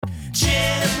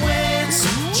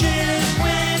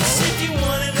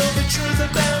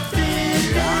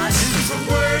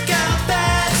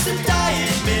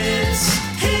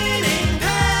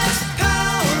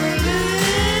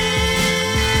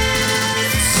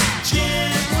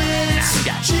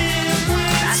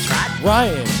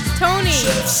Ryan, Tony, and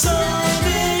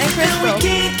Crystal. We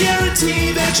can't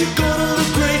guarantee that you're gonna look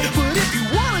great, but if you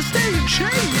wanna stay in shape,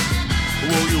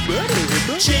 well, you better hit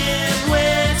the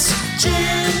Gymwits.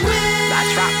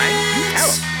 That's right, man. Tell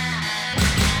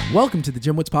 'em. Welcome to the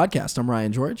Gymwits podcast. I'm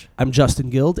Ryan George. I'm Justin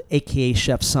Guild, a.k.a.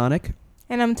 Chef Sonic.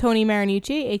 And I'm Tony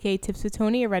Marinucci, a.k.a. Tips with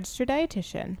Tony, a registered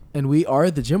dietitian. And we are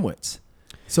the Gymwits.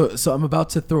 So I'm about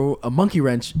to throw a monkey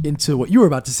wrench into what you were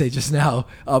about to say just now,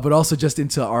 but also just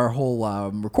into our whole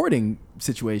recording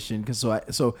situation.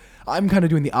 So I'm kind of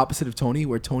doing the opposite of Tony,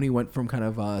 where Tony went from kind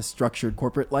of structured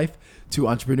corporate life to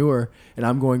entrepreneur, and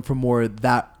I'm going from more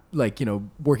that, like, you know,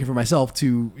 working for myself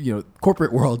to, you know,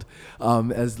 corporate world.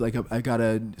 As like I got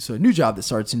a new job that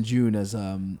starts in June as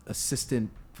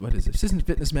assistant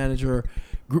fitness manager,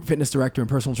 group fitness director, and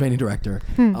personal training director.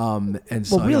 And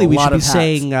so we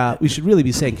should really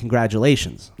be saying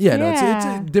congratulations. Yeah, no, it's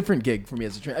a different gig for me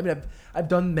as a trainer. I mean, I've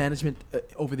done management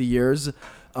over the years,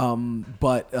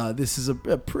 but this is a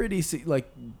pretty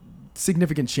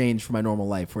significant change for my normal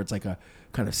life, where it's like a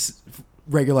kind of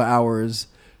regular hours.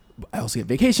 I also get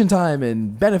vacation time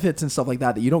and benefits and stuff like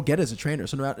that you don't get as a trainer.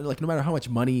 So no matter how much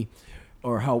money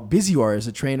or how busy you are as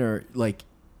a trainer, like,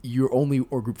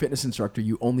 or group fitness instructor,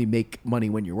 you only make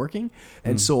money when you're working.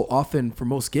 And so often for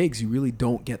most gigs, you really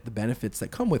don't get the benefits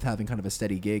that come with having kind of a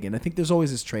steady gig. And I think there's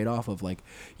always this trade-off of, like,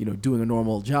 you know, doing a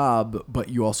normal job, but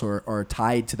you also are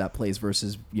tied to that place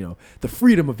versus, you know, the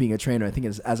freedom of being a trainer. I think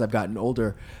as I've gotten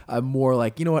older, I'm more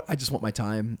like, you know what, I just want my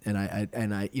time, and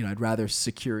I you know, I'd rather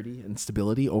security and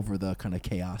stability over the kind of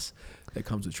chaos that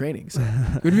comes with training. So,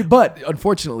 but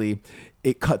unfortunately,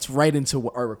 it cuts right into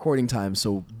our recording time.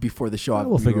 So before the show,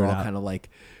 we'll figure it it out. out. Kind of like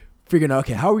figuring out,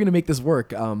 okay, how are we going to make this work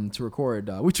to record?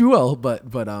 Which we will, but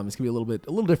it's gonna be a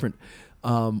little different.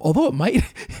 Although it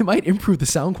might improve the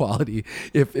sound quality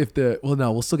if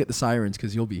we'll still get the sirens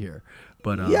because you'll be here.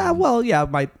 But it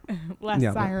might. Less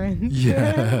sirens.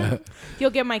 Yeah. You'll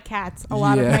get my cats. A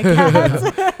lot of my cats.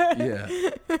 Yeah.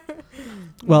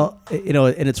 Well, you know,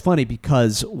 and it's funny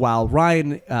because while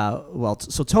Ryan,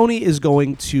 so Tony is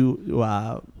going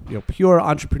to, pure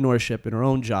entrepreneurship in her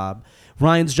own job.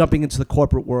 Ryan's jumping into the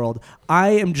corporate world. I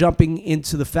am jumping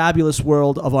into the fabulous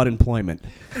world of unemployment.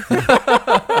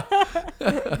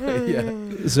 Yeah.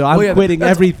 So I'm quitting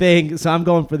everything. So I'm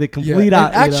going for the complete.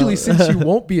 Actually, since you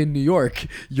won't be in New York,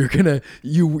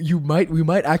 we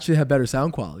might actually have better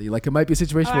sound quality. Like, it might be a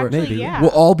situation where maybe we'll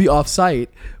all be off site,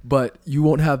 but you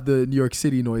won't have the New York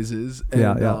City noises.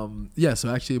 And,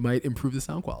 so actually it might improve the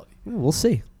sound quality. We'll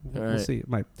see. We'll right. see. It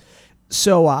might.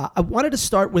 So I wanted to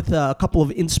start with a couple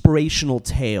of inspirational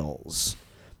tales.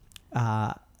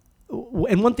 And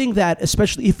one thing that,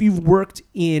 especially if you've worked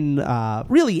in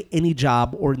really any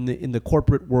job or in the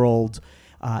corporate world,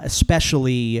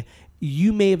 especially,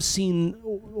 you may have seen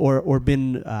or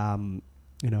been been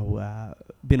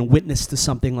a witness to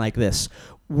something like this,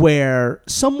 where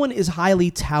someone is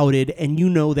highly touted, and you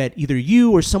know that either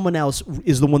you or someone else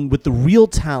is the one with the real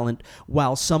talent,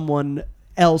 while someone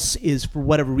else is, for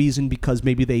whatever reason, because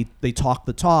maybe they talk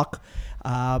the talk,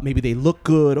 maybe they look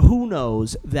good, who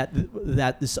knows, that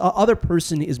this other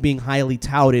person is being highly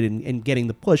touted and getting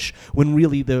the push, when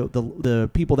really the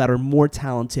people that are more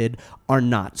talented are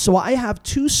not. So I have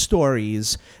two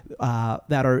stories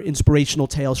that are inspirational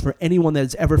tales for anyone that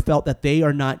has ever felt that they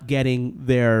are not getting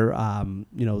their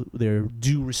their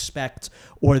due respect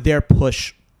or their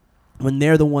push when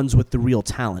they're the ones with the real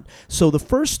talent. So the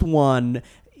first one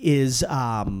is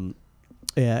a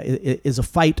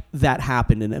fight that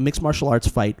happened, in a mixed martial arts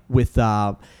fight with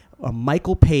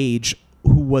Michael Page,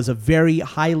 who was a very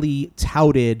highly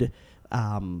touted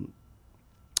fighter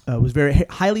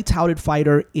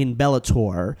in the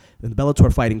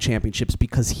Bellator fighting championships,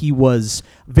 because he was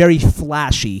very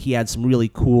flashy. He had some really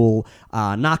cool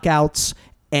knockouts,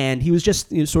 and he was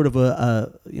just sort of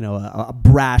a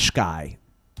brash guy.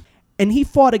 And he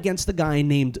fought against a guy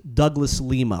named Douglas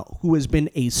Lima, who has been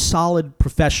a solid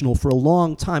professional for a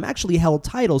long time, actually held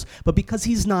titles, but because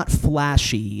he's not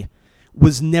flashy,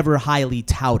 was never highly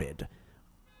touted.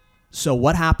 So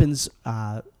what happens?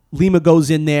 Lima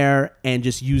goes in there and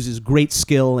just uses great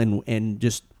skill and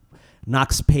just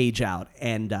knocks Page out.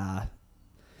 And and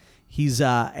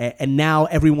now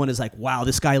everyone is like, wow,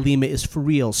 this guy Lima is for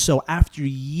real. So after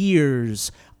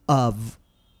years of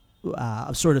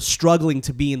sort of struggling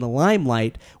to be in the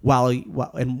limelight, while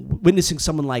and witnessing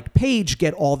someone like Page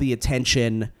get all the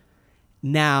attention,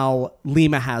 now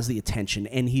Lima has the attention,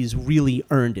 and he's really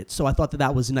earned it. So I thought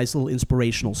that was a nice little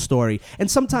inspirational story. And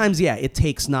sometimes, yeah, it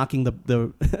takes knocking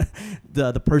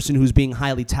the person who's being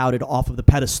highly touted off of the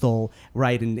pedestal,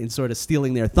 right, and sort of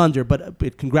stealing their thunder.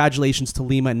 But congratulations to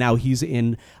Lima. Now he's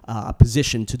in a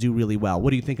position to do really well. What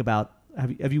do you think about?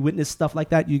 Have you witnessed stuff like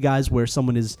that, you guys, where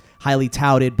someone is highly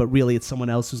touted, but really it's someone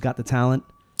else who's got the talent?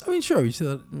 I mean, sure, you see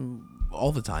that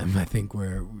all the time. I think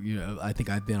I think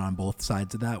I've been on both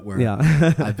sides of that, where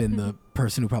I've been the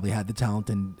person who probably had the talent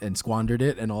and squandered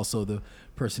it, and also the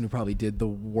person who probably did the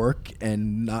work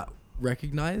and not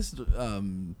recognized.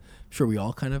 Sure, we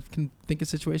all kind of can think of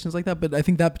situations like that, but I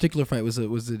think that particular fight was a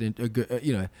good,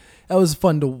 that was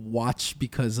fun to watch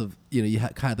because of, you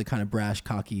had kind of the kind of brash,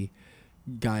 cocky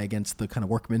guy against the kind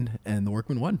of workman, and the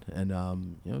workman won, and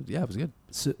it was good.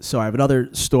 So I have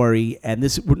another story, and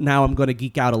this now I'm going to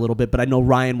geek out a little bit, but I know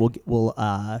Ryan will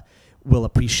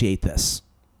appreciate this.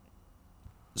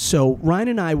 So Ryan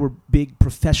and I were big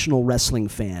professional wrestling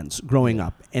fans growing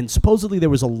up, and supposedly there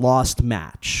was a lost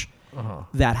match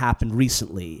that happened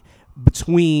recently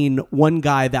between one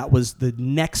guy that was the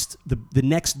next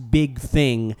big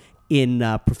thing in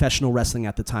professional wrestling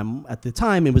at the time. At the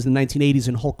time, it was the 1980s,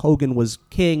 and Hulk Hogan was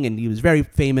king, and he was very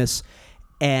famous.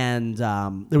 And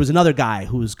there was another guy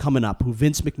who was coming up, who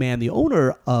Vince McMahon, the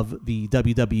owner of the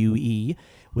WWE,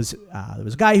 was. There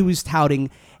was a guy who was touting,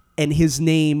 and his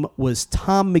name was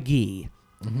Tom McGee.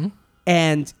 Mm-hmm.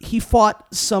 And he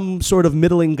fought some sort of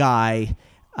middling guy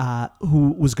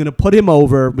who was going to put him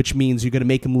over, which means you're going to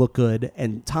make him look good.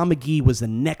 And Tom McGee was the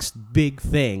next big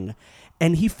thing.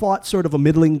 And he fought sort of a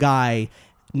middling guy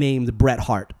named Bret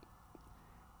Hart.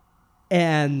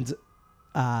 And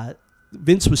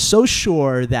Vince was so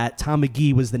sure that Tom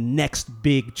McGee was the next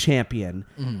big champion.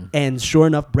 Mm. And sure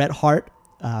enough, Bret Hart,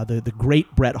 the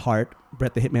great Bret Hart,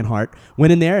 Bret the Hitman Hart,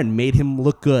 went in there and made him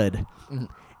look good. Mm.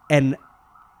 And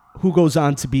who goes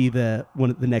on to be the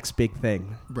next big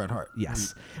thing? Bret Hart.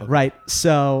 Yes. Okay. Right.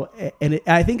 So,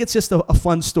 I think it's just a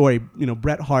fun story.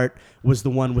 Bret Hart was the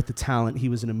one with the talent. He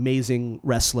was an amazing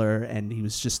wrestler, and he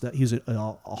was just he was a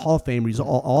Hall of Famer. He's an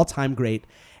all-time great,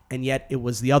 and yet it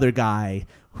was the other guy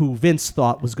who Vince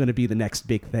thought was going to be the next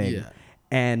big thing. Yeah.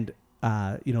 And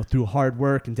through hard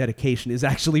work and dedication, is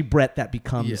actually Bret that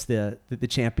becomes the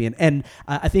champion. And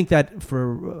I think that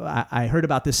I heard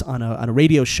about this on a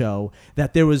radio show,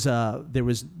 that there was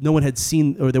no one had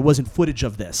seen, or there wasn't footage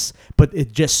of this, but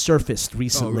it just surfaced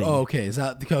recently. Oh, okay. Is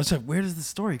that because where is the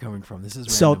story coming from? This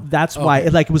is so random. That's why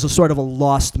it was a sort of a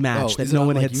lost match that no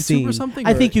one had YouTube seen. Or something,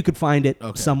 I think you could find it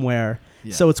somewhere.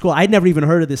 Yeah. So it's cool. I'd never even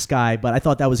heard of this guy, but I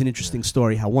thought that was an interesting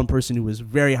story, how one person who was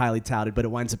very highly touted, but it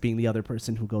winds up being the other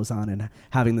person who goes on and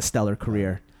having the stellar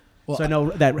career. Well, so I know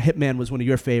that Hitman was one of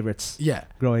your favorites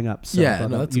growing up. So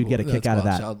you'd get a kick out of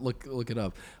that. I'll look it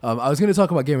up. I was going to talk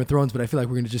about Game of Thrones, but I feel like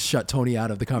we're going to just shut Tony out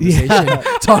of the conversation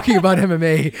talking about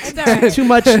MMA. Right.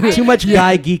 Too much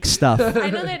guy geek stuff.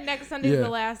 I know that next Sunday's the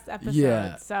last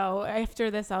episode, so after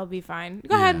this I'll be fine.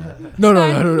 Go ahead. No.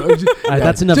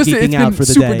 That's enough geeking out for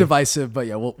the day. Super day. Divisive, but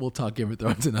we'll talk Game of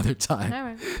Thrones another time.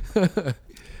 All right.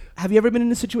 Have you ever been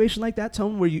in a situation like that,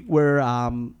 Tone, where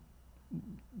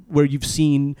you've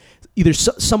seen either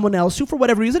someone else who, for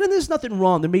whatever reason, and there's nothing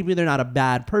wrong, maybe they're not a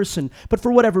bad person, but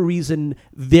for whatever reason,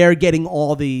 they're getting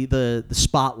all the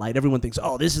spotlight. Everyone thinks,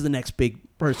 oh, this is the next big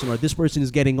person, or this person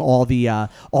is getting all the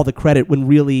credit, when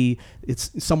really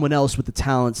it's someone else with the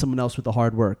talent, someone else with the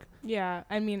hard work. Yeah,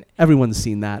 I mean, everyone's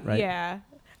seen that, right? Yeah.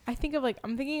 I'm thinking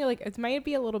it might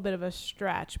be a little bit of a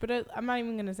stretch, but I'm not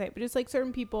even going to say it, but just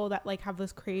certain people that have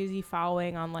this crazy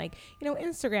following on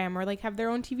Instagram, or have their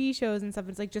own TV shows and stuff.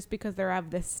 It's just because they have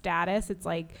this status, it's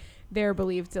they're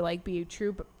believed to be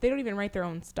true, but they don't even write their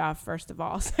own stuff, first of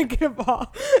all. Second of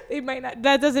all, they might not,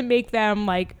 that doesn't make them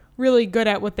really good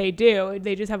at what they do.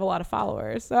 They just have a lot of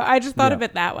followers. So I just thought of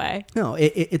it that way. No,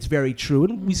 it's very true.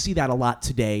 And we see that a lot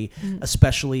today,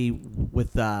 especially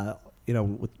with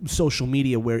with social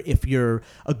media, where if you're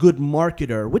a good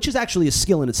marketer, which is actually a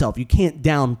skill in itself, you can't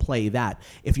downplay that.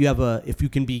 If you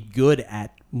can be good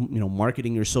at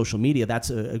marketing your social media, that's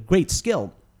a great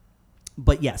skill.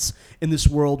 But yes, in this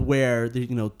world where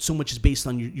so much is based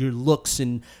on your looks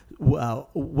and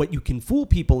what you can fool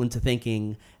people into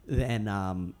thinking, then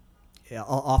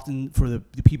often for the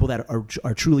people that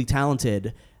are truly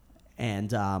talented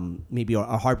and maybe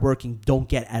are hardworking, don't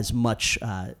get as much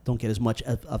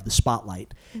of the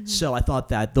spotlight. Mm-hmm. So I thought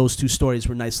that those two stories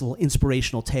were nice little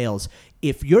inspirational tales.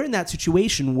 If you're in that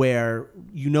situation where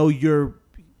you're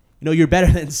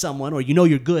better than someone, or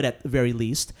you're good at the very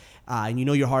least, and you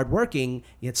know you're hardworking,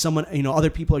 yet someone, other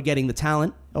people are getting the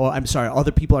talent, or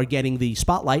other people are getting the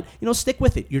spotlight, stick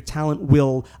with it. Your talent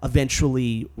will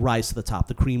eventually rise to the top.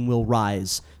 The cream will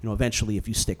rise, eventually if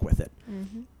you stick with it.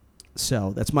 Mm-hmm.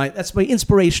 So that's my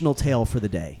inspirational tale for the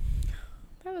day.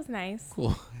 That was nice.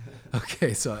 Cool.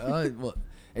 Okay, so well,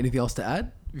 anything else to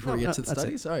add before we get to the that's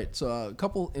studies? All right, so a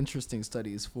couple interesting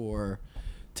studies for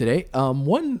today.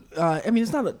 One,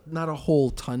 it's not a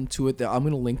whole ton to it. I'm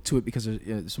going to link to it because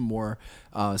there's some more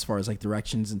as far as like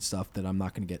directions and stuff that I'm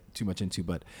not going to get too much into.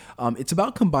 But it's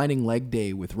about combining leg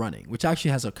day with running, which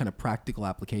actually has a kind of practical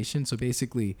application. So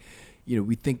basically,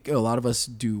 we think a lot of us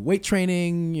do weight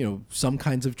training, some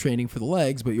kinds of training for the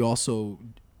legs, but you also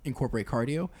incorporate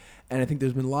cardio. And I think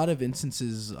there's been a lot of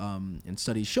instances in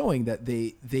studies showing that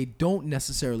they don't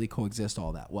necessarily coexist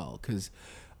all that well, because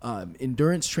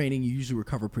endurance training, you usually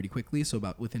recover pretty quickly, so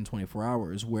about within 24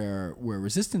 hours, where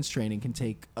resistance training can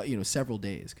take several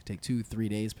days, could take 2-3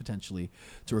 days potentially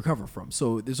to recover from.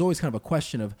 So there's always kind of a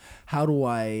question of, how do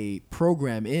I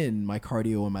program in my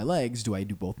cardio and my legs? Do I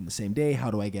do both in the same day?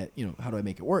 How do I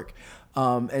make it work?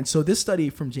 And so this study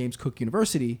from James Cook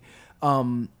University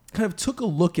kind of took a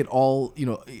look at all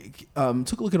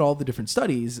the different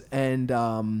studies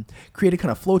and created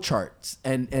kind of flow charts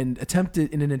and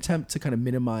attempted to kind of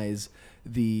minimize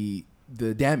the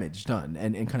damage done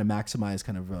and kind of maximize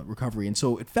kind of recovery. And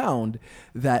so it found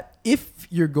that if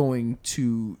you're going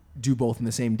to do both in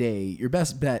the same day, your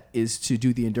best bet is to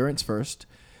do the endurance first,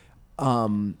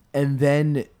 and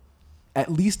then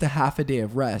at least a half a day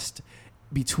of rest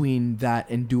between that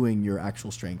and doing your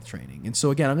actual strength training. And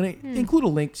so again, I'm going to include a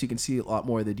link so you can see a lot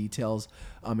more of the details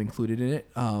included in it,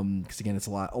 because again, it's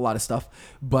a lot of stuff,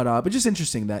 but just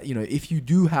interesting that if you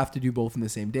do have to do both in the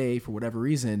same day for whatever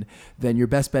reason, then your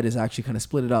best bet is actually kind of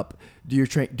split it up, do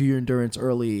your endurance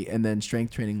early and then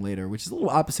strength training later, which is a little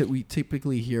opposite. We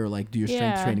typically hear like do your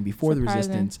strength training before the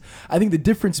resistance. I think the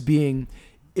difference being,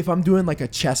 if I'm doing like a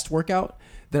chest workout,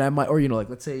 then I might, or like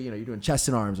let's say you're doing chest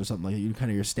and arms or something, like you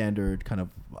kind of your standard kind of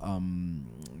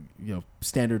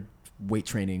standard weight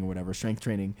training or whatever, strength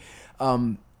training.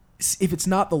 If it's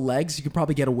not the legs, you can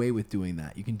probably get away with doing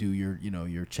that. You can do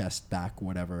your chest, back,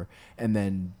 whatever, and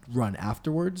then run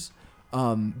afterwards.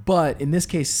 But in this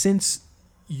case, since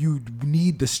you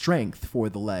need the strength for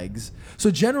the legs, so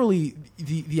generally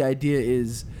the idea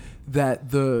is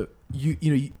that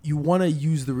you want to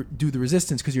do the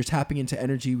resistance because you're tapping into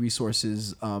energy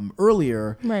resources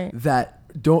earlier, right, that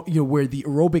don't where the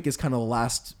aerobic is kind of the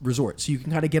last resort. So you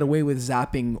can kind of get away with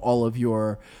zapping all of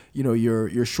your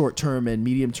your short term and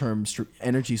medium term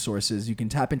energy sources. You can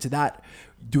tap into that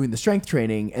doing the strength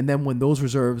training, and then when those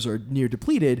reserves are near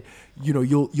depleted,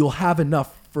 you'll have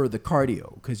enough for the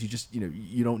cardio because you just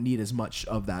you don't need as much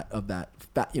of that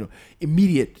fat,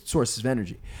 immediate sources of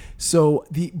energy. So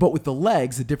but with the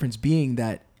legs, the difference being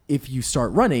that if you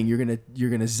start running, you're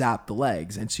gonna zap the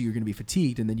legs, and so you're gonna be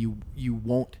fatigued, and then you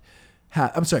won't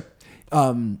have. I'm sorry.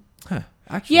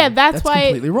 Actually, yeah, that's why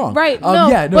completely wrong. Right?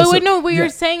 What you're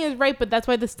saying is right, but that's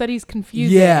why the study's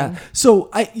confusing. Yeah. So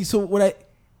that's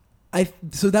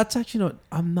actually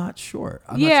I'm not sure.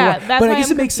 I'm not sure why. That's but why I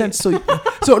guess I'm it makes confused. sense.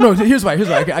 So no, here's why.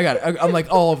 I got it. I'm like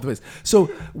all over the place.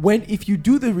 So if you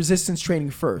do the resistance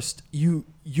training first,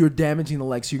 you're damaging the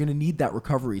legs. So you're going to need that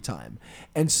recovery time.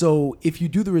 And so if you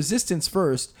do the resistance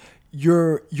first,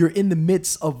 you're in the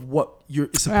midst of what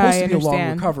it's supposed to be a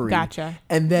long recovery. Gotcha.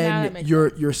 And then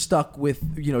you're stuck with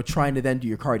trying to then do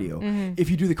your cardio. Mm-hmm. If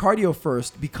you do the cardio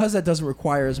first, because that doesn't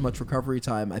require as much recovery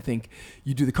time, I think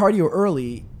you do the cardio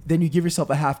early, then you give yourself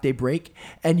a half day break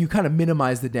and you kind of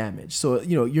minimize the damage. So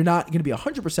you're not going to be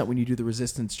 100% when you do the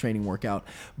resistance training workout,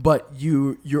 but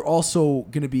you're also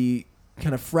going to be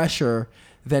kind of fresher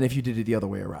than if you did it the other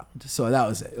way around. So that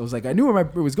was it. It was like I knew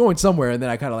it was going somewhere, and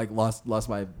then I kind of like lost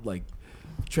my like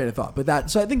train of thought. But I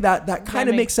think that kind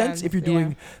of makes sense if you're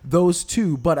doing those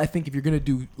two. But I think if you're gonna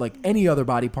do like any other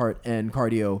body part and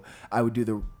cardio, I would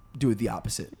do it the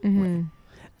opposite way.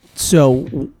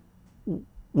 So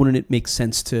wouldn't it make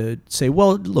sense to say,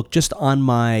 well, look, just on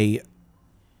my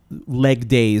leg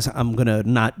days, I'm gonna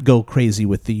not go crazy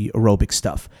with the aerobic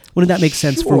stuff? Wouldn't that make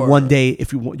sense for one day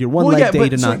if you want your leg day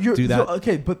to not do that?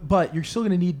 Okay, but you're still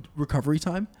gonna need recovery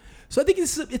time. So I think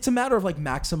it's a matter of like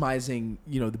maximizing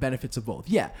the benefits of both.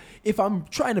 Yeah, if I'm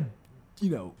trying to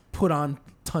put on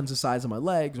tons of size on my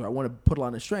legs, or I want to put a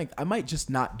lot of strength, I might just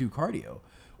not do cardio.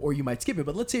 or you might skip it.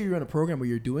 But let's say you're in a program where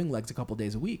you're doing legs a couple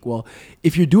days a week. Well,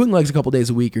 if you're doing legs a couple days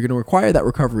a week, you're going to require that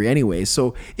recovery anyway.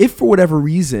 So if for whatever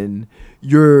reason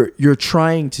you're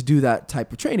trying to do that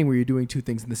type of training where you're doing two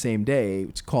things in the same day,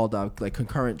 it's called like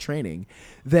concurrent training,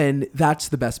 then that's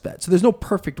the best bet. So there's no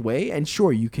perfect way, and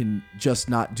sure, you can just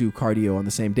not do cardio on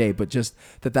the same day, but just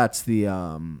that's the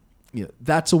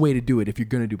that's a way to do it if you're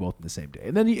going to do both in the same day.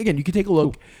 And then again, you can take a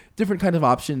look, different kind of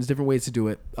options, different ways to do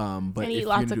it. But and if eat you're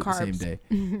lots going to of do it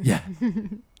the same carbs. day, yeah.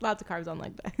 Lots of carbs on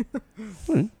leg day.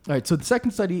 All right. So the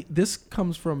second study, this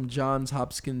comes from Johns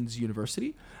Hopkins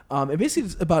University. And basically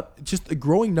it's about just a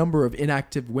growing number of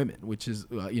inactive women, which is,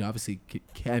 obviously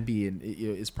can be and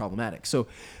is problematic. So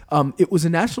it was a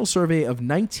national survey of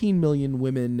 19 million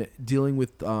women dealing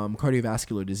with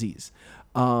cardiovascular disease.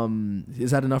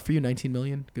 Is that enough for you? 19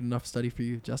 million? Good enough study for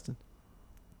you, Justin?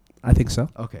 I think so.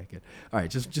 Okay, good. All right.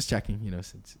 Just checking,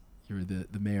 since you're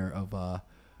the mayor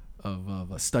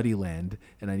of Study Land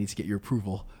and I need to get your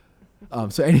approval.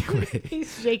 So anyway,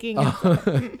 He's shaking.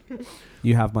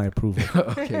 You have my approval.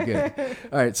 Okay, good.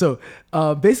 All right. So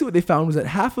basically what they found was that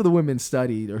half of the women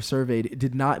studied or surveyed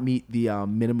did not meet the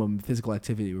minimum physical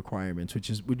activity requirements, which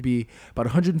would be about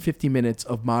 150 minutes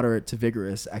of moderate to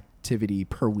vigorous activity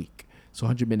per week. So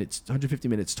 150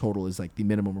 minutes total is like the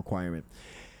minimum requirement.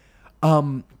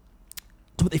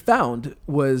 So what they found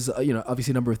was,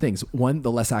 obviously a number of things. One, the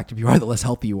less active you are, the less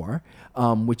healthy you are,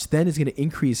 which then is going to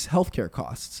increase healthcare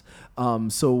costs.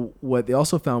 So what they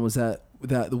also found was that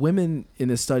the women in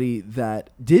this study that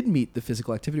did meet the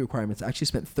physical activity requirements actually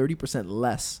spent 30%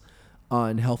 less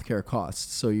on healthcare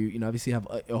costs. So you obviously have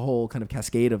a whole kind of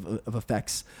cascade of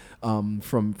effects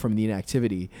from the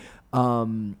inactivity.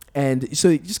 And so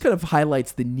it just kind of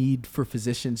highlights the need for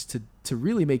physicians to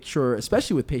really make sure,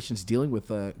 especially with patients dealing with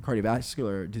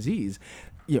cardiovascular disease,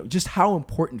 just how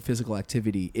important physical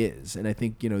activity is. And I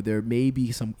think, there may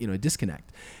be some,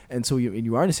 disconnect. And so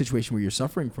you are in a situation where you're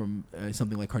suffering from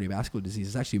something like cardiovascular disease.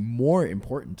 It's actually more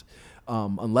important,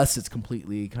 unless it's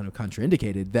completely kind of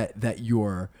contraindicated, that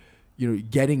you're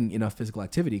getting enough physical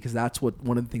activity, because that's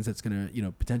one of the things that's going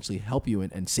to, potentially help you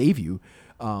and save you,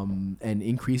 and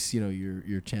increase,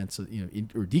 your chance of,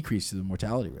 or decrease the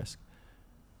mortality risk.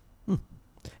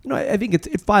 I think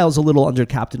it files a little under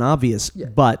Captain Obvious, Yeah.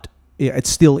 but it's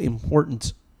still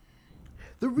important.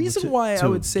 The reason why I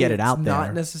would say get it it's out not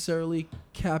there. necessarily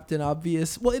Captain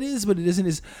Obvious, well, it is, but it isn't.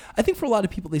 Is I think for a lot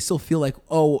of people, they still feel like,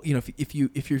 if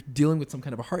you're dealing with some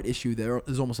kind of a heart issue,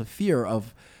 there's almost a fear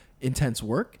of intense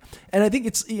work. And I think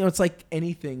it's like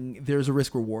anything, there's a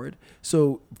risk reward.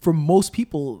 So for most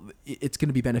people, it's going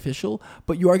to be beneficial,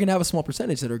 but you are going to have a small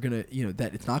percentage that are going to,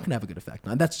 that it's not going to have a good effect.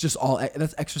 And that's just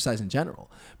that's exercise in general.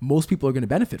 Most people are going to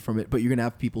benefit from it, but you're going to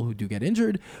have people who do get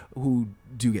injured, who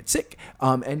do get sick,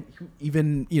 and who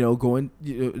even,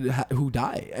 who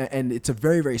die. And it's a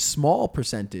very, very small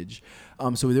percentage.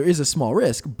 So there is a small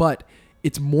risk, but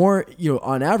it's more,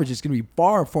 on average, it's going to be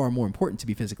far, far more important to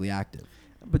be physically active.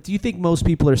 But do you think most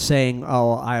people are saying,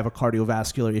 "Oh, I have a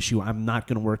cardiovascular issue. I'm not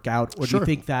going to work out," or Sure. do you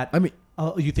think that?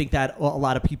 You think that a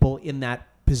lot of people in that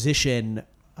position,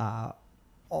 a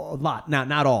lot,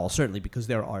 not all, certainly, because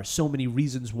there are so many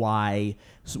reasons why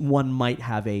one might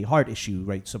have a heart issue,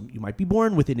 right? You might be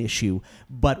born with an issue,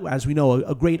 but as we know,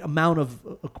 a great amount of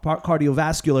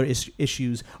cardiovascular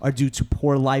issues are due to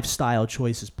poor lifestyle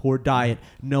choices, poor diet,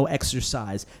 no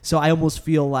exercise. So I almost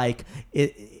feel like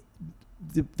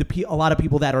a lot of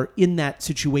people that are in that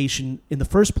situation in the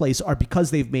first place are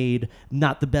because they've made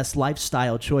not the best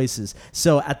lifestyle choices.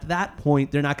 So at that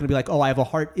point, they're not going to be like, "Oh, I have a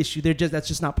heart issue." That's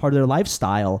just not part of their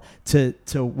lifestyle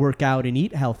to work out and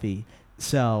eat healthy.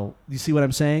 So you see what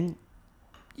I'm saying?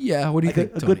 Yeah. What do you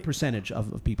think, A Tony? good percentage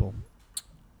of people.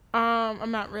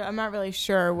 I'm not really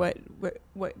sure what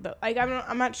the, like,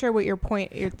 I'm not sure what the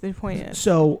point is.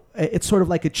 So it's sort of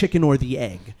like a chicken or the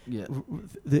egg. Yeah.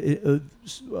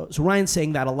 So Ryan's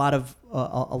saying that a lot of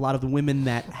the women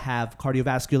that have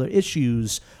cardiovascular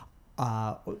issues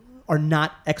are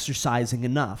not exercising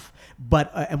enough. But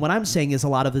and what I'm saying is a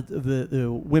lot of the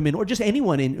women, or just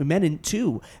anyone, men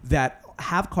too, that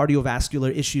have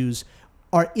cardiovascular issues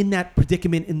are in that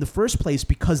predicament in the first place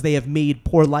because they have made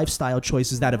poor lifestyle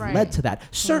choices that have led to that.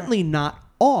 Certainly not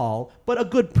all, but a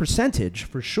good percentage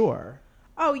for sure.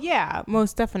 Oh yeah,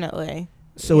 most definitely.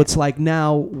 So it's like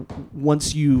now,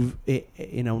 once you've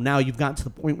now you've gotten to the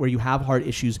point where you have heart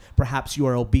issues, perhaps you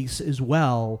are obese as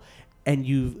well, and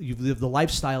you've lived the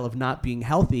lifestyle of not being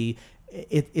healthy.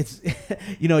 It's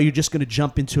you're just going to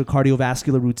jump into a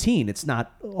cardiovascular routine. It's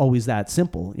not always that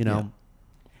simple, Yeah.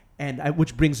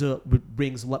 which brings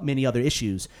many other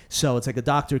issues. So it's like a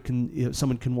doctor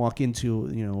someone can walk into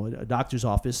a doctor's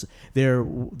office. They're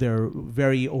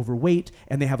very overweight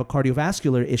and they have a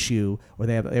cardiovascular issue or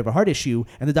they have a heart issue,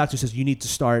 and the doctor says you need to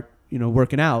start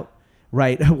working out.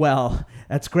 Right. Well,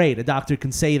 that's great. A doctor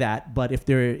can say that, but if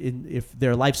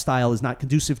their lifestyle is not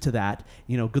conducive to that,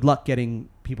 good luck getting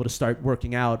people to start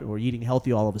working out or eating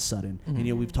healthy all of a sudden. Mm-hmm.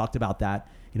 And we've talked about that,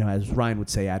 as Ryan would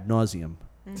say, ad nauseum.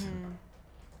 Mm-hmm.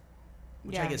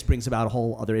 Which I guess brings about a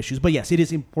whole other issues. But yes, it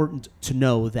is important to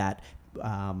know that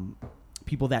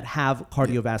people that have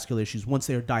cardiovascular issues, once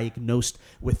they are diagnosed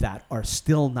with that, are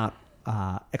still not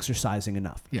exercising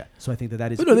enough. Yeah. So I think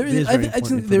that is. But no, there it is. very I think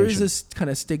important there is information. this kind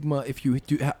of stigma if you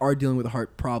are dealing with a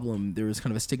heart problem. There is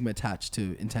kind of a stigma attached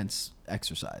to intense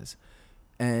exercise,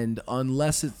 and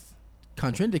unless it's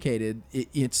contraindicated,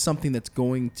 it's something that's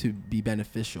going to be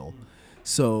beneficial.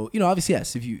 So obviously,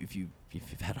 yes, if you've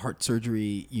had heart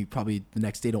surgery, you probably the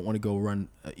next day don't want to go run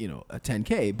a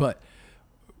 10K, but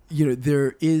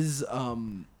there is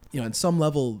on some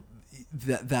level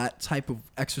that type of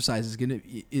exercise is gonna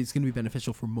be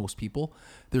beneficial for most people.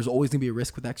 There's always gonna be a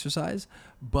risk with exercise,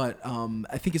 but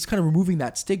I think it's kind of removing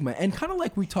that stigma, and kind of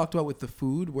like we talked about with the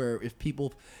food, where if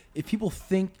people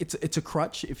think it's a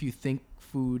crutch, if you think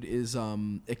food is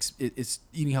it's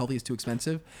eating healthy is too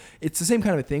expensive, it's the same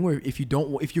kind of a thing where if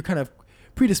you're kind of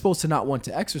predisposed to not want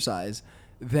to exercise,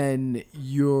 then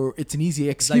it's an easy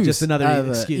excuse. It's like just another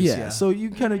excuse. Yeah. So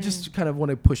you kind of just want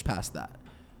to push past that.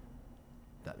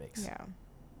 That makes. Yeah.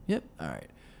 Yep. All right.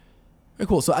 Very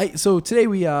cool. So today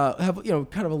we have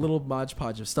kind of a little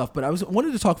hodgepodge of stuff, but I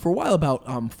wanted to talk for a while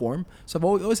about form. So I've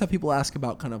always had people ask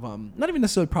about kind of not even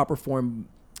necessarily proper form.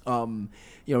 We're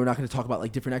not going to talk about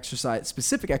like different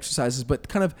specific exercises, but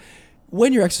kind of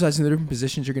when you're exercising, the different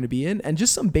positions you're going to be in, and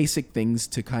just some basic things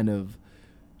to kind of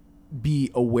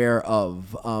be aware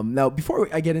of. Now, before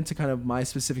I get into kind of my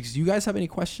specifics, do you guys have any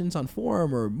questions on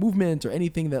form or movement or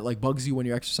anything that like bugs you when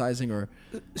you're exercising? Or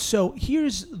so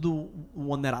here's the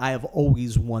one that I have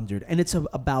always wondered, and it's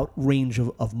about range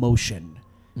of motion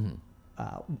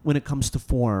when it comes to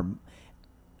form.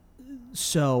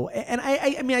 So, and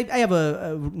I mean, I have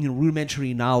a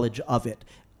rudimentary knowledge of it,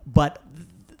 but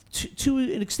to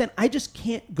an extent, I just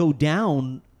can't go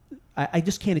down. I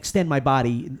just can't extend my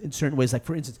body in certain ways. Like,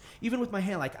 for instance, even with my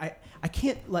hand, like I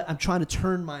can't, like, I'm trying to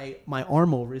turn my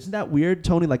arm over. Isn't that weird,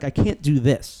 Tony? Like, I can't do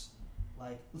this.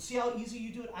 Like, see how easy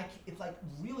you do it?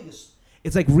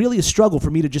 It's like really a struggle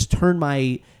for me to just turn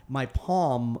my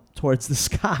palm towards the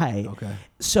sky. Okay.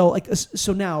 So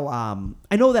now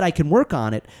I know that I can work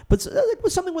on it, but like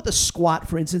with something with a squat,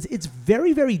 for instance, it's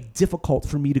very, very difficult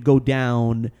for me to go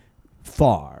down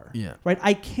far. Yeah. Right.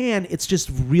 I can. It's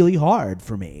just really hard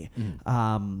for me.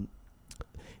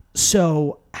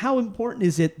 So how important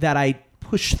is it that I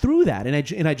push through that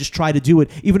and I just try to do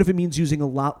it, even if it means using a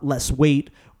lot less weight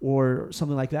or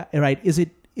something like that? Right. Is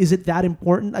it that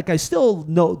important? Like, I still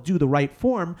do the right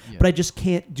form, but I just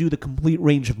can't do the complete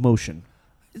range of motion.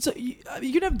 So you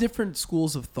can have different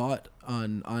schools of thought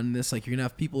on this. Like, you're gonna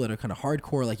have people that are kind of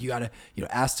hardcore, like you gotta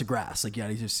ass to grass, like you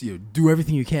gotta just do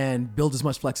everything you can, build as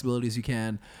much flexibility as you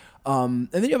can.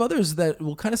 And then you have others that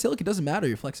will kind of say, look, it doesn't matter.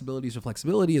 Your flexibility is your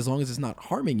flexibility as long as it's not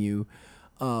harming you.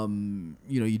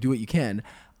 You do what you can.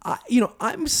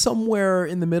 I'm somewhere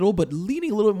in the middle, but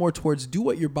leaning a little bit more towards do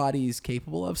what your body is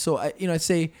capable of. So I'd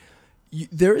say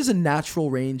there is a natural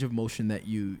range of motion that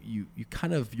you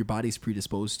kind of your body's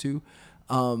predisposed to.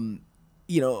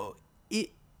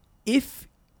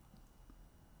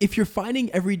 If you're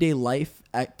finding everyday life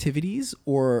activities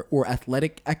or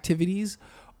athletic activities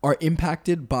are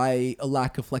impacted by a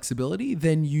lack of flexibility,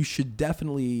 then you should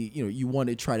definitely, you want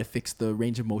to try to fix the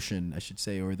range of motion, I should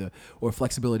say, or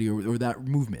flexibility or that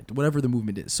movement, whatever the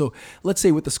movement is. So let's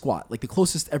say with the squat, like the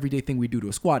closest everyday thing we do to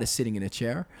a squat is sitting in a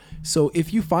chair. So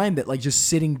if you find that like just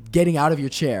sitting, getting out of your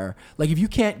chair, like if you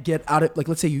can't get out of, like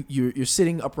let's say you're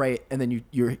sitting upright and then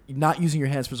you're not using your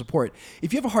hands for support.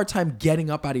 If you have a hard time getting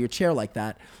up out of your chair like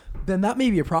that, then that may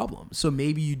be a problem. So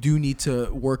maybe you do need to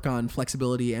work on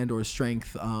flexibility and or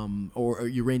strength or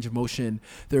your range of motion.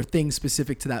 There are things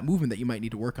specific to that movement that you might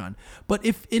need to work on. But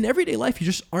if in everyday life you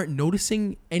just aren't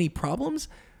noticing any problems,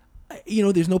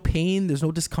 there's no pain, there's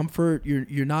no discomfort,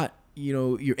 you're not,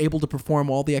 you're able to perform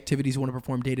all the activities you want to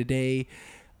perform day to day.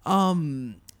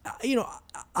 I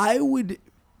would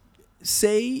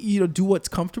say, do what's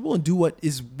comfortable and do what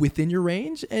is within your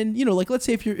range. And, like let's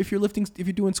say if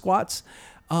you're doing squats,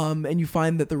 and you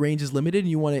find that the range is limited and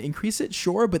you want to increase it,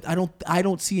 sure. But I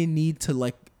don't see a need to,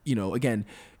 like, again,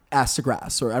 ass to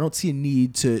grass, or I don't see a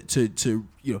need to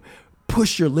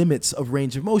push your limits of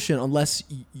range of motion unless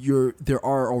there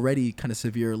are already kind of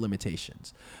severe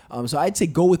limitations. So I'd say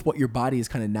go with what your body is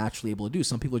kind of naturally able to do.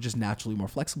 Some people are just naturally more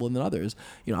flexible than others.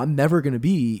 I'm never going to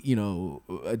be,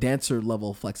 a dancer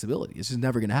level flexibility. It's just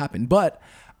never going to happen. But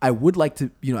I would like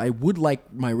to, I would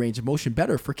like my range of motion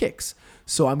better for kicks.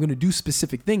 So I'm going to do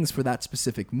specific things for that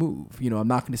specific move. I'm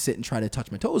not going to sit and try to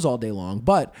touch my toes all day long,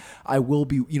 but I will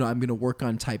be, I'm going to work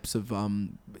on types of,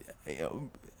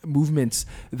 movements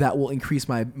that will increase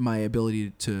my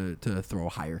ability to throw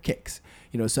higher kicks.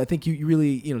 So I think you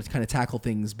really, to kind of tackle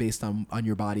things based on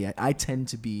your body. I tend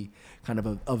to be kind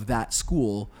of that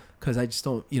school because I just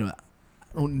don't, I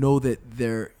don't know that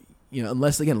they're,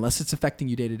 unless it's affecting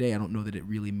you day to day, I don't know that it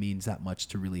really means that much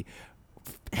to really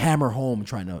hammer home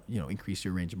trying to, increase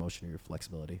your range of motion or your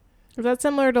flexibility. Is that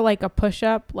similar to like a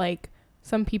push-up? Like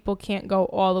some people can't go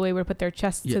all the way where they put their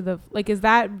chest to the, like, is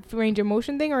that range of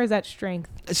motion thing or is that strength?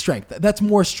 Strength. That's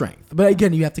more strength. But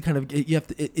again, you have to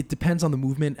it depends on the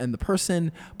movement and the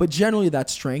person, but generally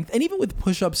that's strength. And even with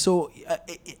push-ups, so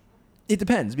it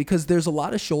depends because there's a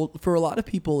lot of shoulder, for a lot of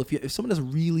people, if someone has a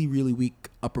really, really weak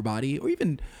upper body or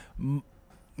even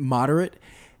moderate,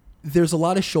 there's a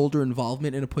lot of shoulder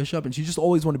involvement in a push-up, and you just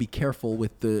always want to be careful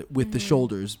with the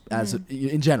shoulders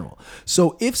in general.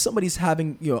 So if somebody's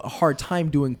having a hard time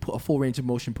doing a full range of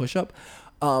motion push-up,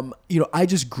 I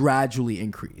just gradually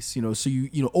increase. So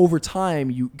you over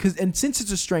time and since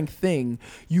it's a strength thing,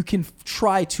 you can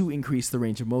try to increase the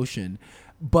range of motion.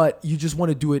 But you just want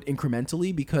to do it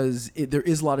incrementally because there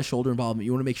is a lot of shoulder involvement.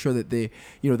 You want to make sure that that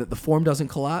the form doesn't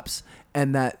collapse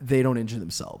and that they don't injure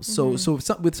themselves. Mm-hmm. So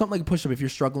with something like a push-up, if you're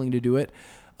struggling to do it,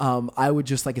 I would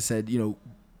just, like I said,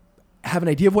 have an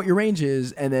idea of what your range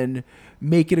is and then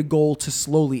make it a goal to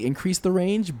slowly increase the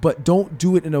range, but don't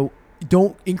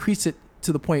increase it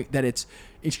to the point that it's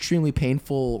extremely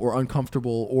painful or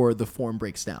uncomfortable or the form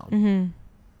breaks down.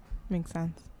 Mm-hmm. Makes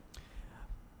sense.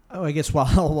 Oh, I guess while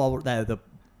the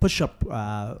push-up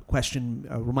question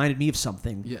reminded me of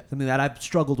something that I've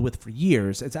struggled with for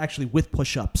years. It's actually with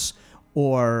push-ups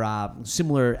or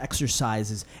similar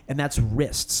exercises, and that's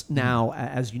wrists. Now,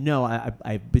 as you know,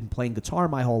 I've been playing guitar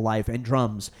my whole life and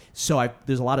drums, so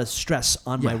there's a lot of stress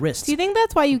on my wrists. Do you think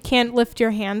that's why you can't lift your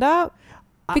hand up?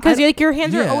 Because your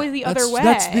hands are always the other way.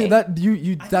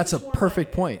 That's a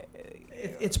perfect point.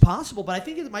 It's possible, but I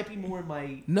think it might be more in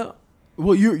my... No.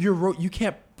 Well, you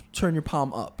can't turn your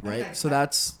palm up, right? So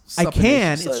that's... I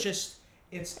can. So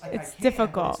it's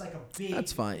difficult. It's like a big...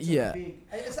 That's fine. Yeah.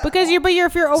 Because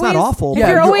if you're always... It's not awful. If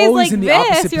you're always like in the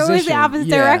this, you're always the opposite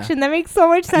direction. That makes so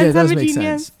much sense. Yeah, it does I'm a make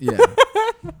genius. sense. Yeah.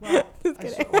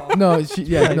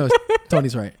 No,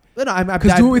 Tony's right. No,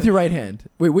 because do it with your right hand.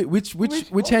 Wait,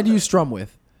 which hand do you strum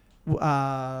with?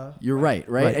 You're right,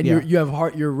 and you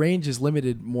have you range is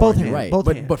limited more both on your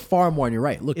right, but far more on your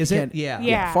right. Look, is it?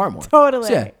 Yeah, far more. Totally.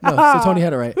 So, so Tony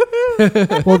had it right.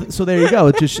 Well, so there you go.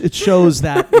 It shows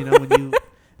that when you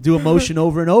do a motion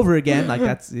over and over again, like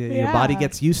that's your body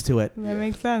gets used to it. That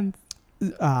makes sense.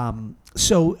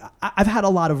 So I've had a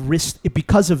lot of wrist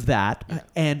because of that,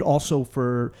 and also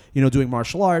for doing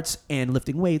martial arts and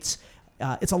lifting weights.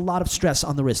 It's a lot of stress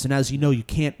on the wrist, and as you know, you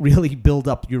can't really build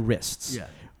up your wrists. Yeah.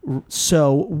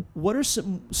 So, what are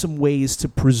some ways to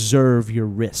preserve your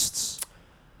wrists?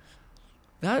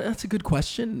 That's a good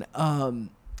question. One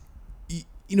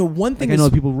thing I know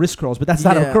people wrist curls, but that's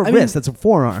not a wrist; that's a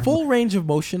forearm. Full range of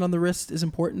motion on the wrist is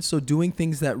important. So, doing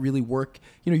things that really work.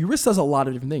 Your wrist does a lot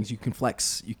of different things. You can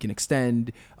flex, you can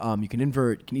extend, you can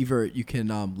invert, you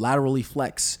can laterally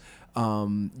flex,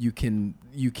 you can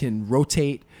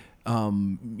rotate.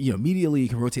 Medially, you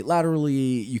can rotate laterally,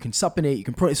 you can supinate, you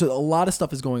can pronate. So a lot of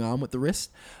stuff is going on with the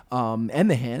wrist and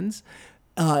the hands.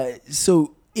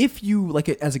 So if you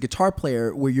as a guitar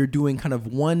player where you're doing kind of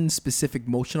one specific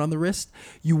motion on the wrist,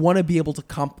 you want to be able to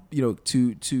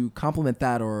to complement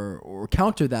that or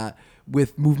counter that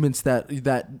with movements that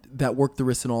work the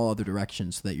wrist in all other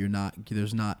directions, so that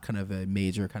there's not kind of a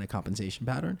major kind of compensation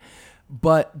pattern.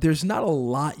 But there's not a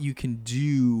lot you can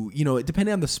do,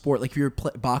 depending on the sport. Like if you're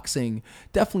boxing,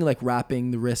 definitely like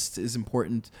wrapping the wrist is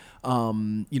important.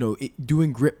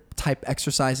 Doing grip type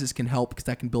exercises can help because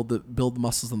that can build the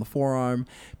muscles on the forearm,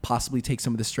 possibly take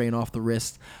some of the strain off the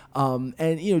wrist.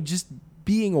 And just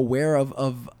being aware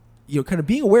of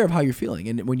being aware of how you're feeling,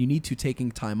 and when you need to,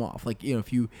 taking time off. Like,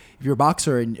 if you're a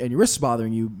boxer and your wrist's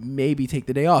bothering you, maybe take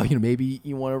the day off. Maybe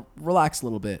you want to relax a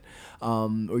little bit,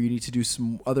 or you need to do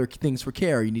some other things for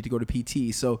care. You need to go to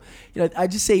PT. So, I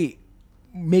just say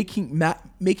making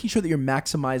sure that you're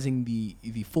maximizing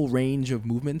the full range of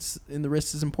movements in the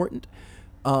wrist is important.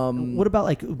 What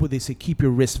about what they say, keep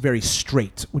your wrist very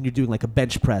straight when you're doing like a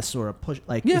bench press or a push?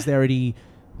 Is there any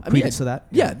credence to that?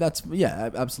 Yeah,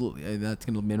 absolutely. That's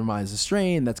going to minimize the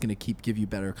strain. That's going to give you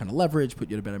better kind of leverage, put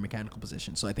you in a better mechanical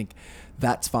position. So I think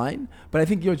that's fine. But I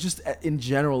think just in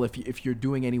general, if you're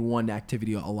doing any one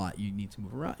activity a lot, you need to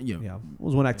move around. Yeah, it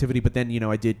was one activity, but then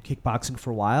I did kickboxing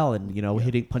for a while, and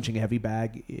punching a heavy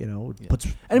bag, puts.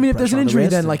 And I mean, if there's an injury,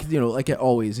 then like like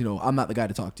always, I'm not the guy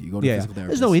to talk to. You go to a physical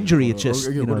therapist. There's no injury. It's just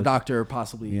or go to a doctor,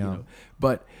 possibly.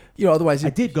 But otherwise, I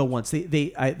did go once.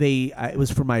 It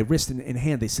was for my wrist and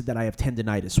hand. They said that I have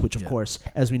tendonitis, which of course,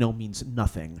 as we know, means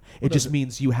nothing. It just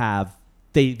means you have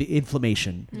the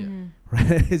inflammation.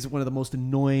 Right? Is one of the most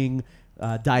annoying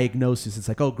diagnoses. It's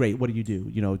like, oh great, what do you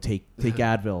do? Take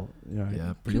Advil.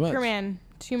 Yeah, pretty much. Superman,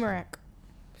 turmeric.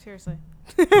 Seriously.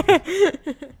 All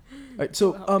right,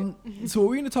 so what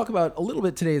we're going to talk about a little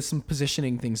bit today is some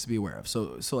positioning things to be aware of.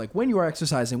 So like when you are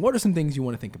exercising, what are some things you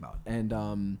want to think about?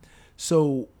 And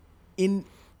so in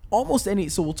almost any,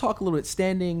 so we'll talk a little bit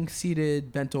standing,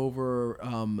 seated, bent over.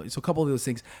 So a couple of those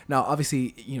things. Now,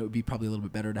 obviously, it'd be probably a little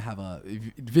bit better to have a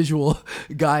visual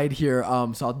guide here.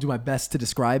 So I'll do my best to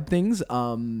describe things.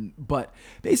 But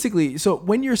basically, so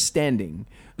when you're standing,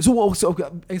 so I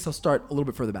guess I'll start a little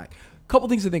bit further back. A couple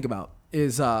things to think about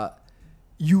is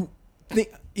you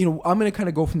think, I'm going to kind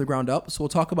of go from the ground up. So we'll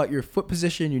talk about your foot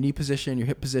position, your knee position, your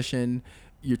hip position,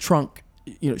 your trunk,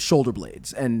 shoulder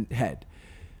blades and head.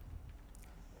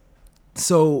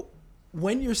 So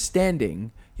when you're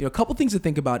standing, a couple things to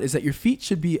think about is that your feet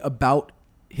should be about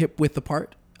hip width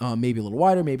apart, maybe a little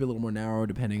wider, maybe a little more narrow,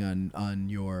 depending on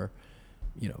your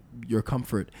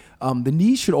comfort. The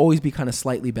knees should always be kind of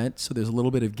slightly bent, so there's a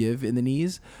little bit of give in the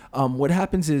knees. What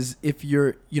happens is if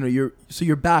your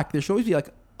back, there should always be like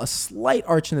a slight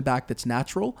arch in the back that's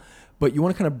natural, but you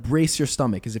want to kind of brace your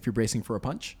stomach as if you're bracing for a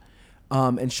punch.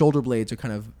 And shoulder blades are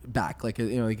kind of back, like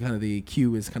kind of the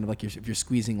cue is kind of like if you're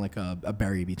squeezing like a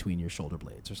berry between your shoulder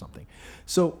blades or something.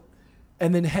 So,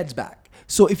 and then head's back.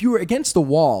 So if you were against the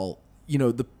wall,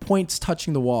 the points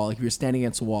touching the wall, like if you're standing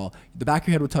against the wall, the back of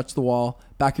your head would touch the wall,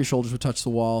 back of your shoulders would touch the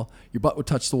wall, your butt would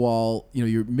touch the wall,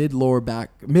 your middle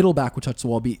back would touch the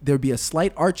wall. There'd be a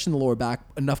slight arch in the lower back,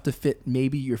 enough to fit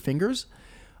maybe your fingers.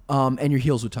 And your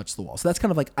heels would touch the wall. So that's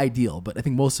kind of like ideal, but I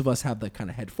think most of us have the kind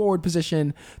of head forward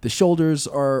position. The shoulders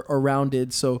are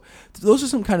rounded. So those are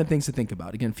some kind of things to think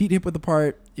about. Again, feet hip width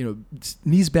apart,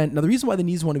 knees bent. Now the reason why the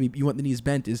knees you want the knees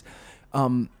bent is,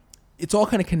 it's all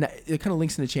kind of it kind of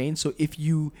links in a chain. So if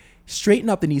you straighten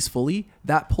up the knees fully,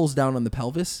 that pulls down on the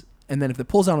pelvis. And then if it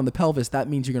pulls down on the pelvis, that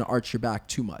means you're going to arch your back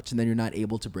too much. And then you're not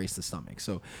able to brace the stomach.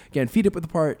 So again, feet hip width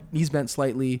apart, knees bent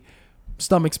slightly,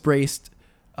 stomach's braced,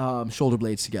 shoulder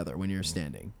blades together when you're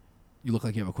standing. You look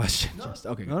like you have a question. No.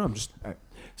 Okay. No, I'm just all right.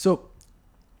 So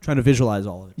trying to visualize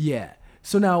all of it. Yeah.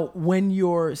 So now when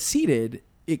you're seated,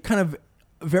 it kind of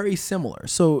very similar.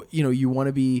 So, you want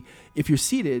to be, if you're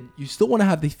seated, you still want to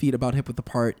have the feet about hip width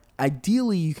apart.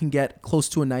 Ideally, you can get close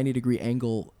to a 90-degree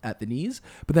angle at the knees,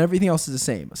 but then everything else is the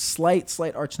same. A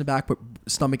slight arch in the back, but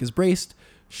stomach is braced,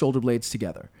 shoulder blades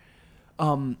together.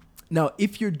 Now,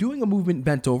 if you're doing a movement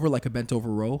bent over, like a bent over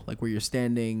row, like where you're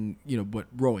standing, but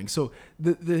rowing. So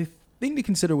the thing to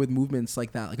consider with movements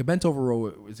like that, like a bent over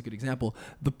row is a good example.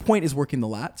 The point is working the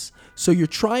lats. So you're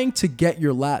trying to get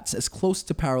your lats as close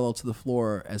to parallel to the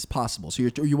floor as possible. So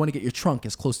you want to get your trunk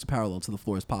as close to parallel to the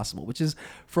floor as possible, which is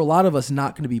for a lot of us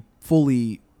not going to be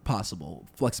fully possible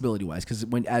flexibility wise, because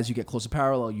as you get close to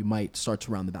parallel, you might start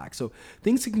to round the back. So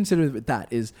things to consider with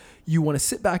that is you want to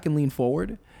sit back and lean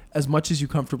forward as much as you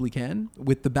comfortably can,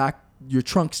 with the back, your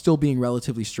trunk still being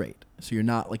relatively straight. So you're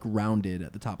not like rounded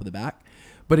at the top of the back.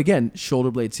 But again,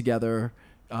 shoulder blades together,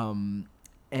 and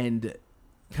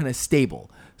kind of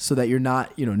stable, so that you're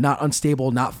not, not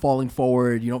unstable, not falling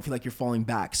forward. You don't feel like you're falling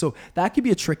back. So that could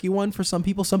be a tricky one for some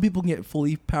people. Some people can get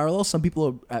fully parallel. Some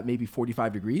people are at maybe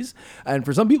 45 degrees. And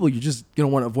for some people, you're just going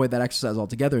to want to avoid that exercise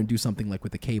altogether and do something like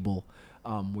with a cable,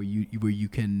 where you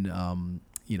can,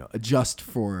 adjust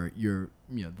for your,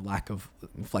 the lack of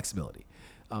flexibility,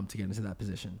 to get into that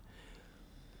position.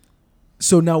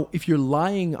 So now if you're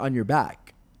lying on your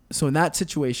back, so in that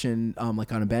situation,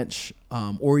 like on a bench,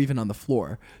 or even on the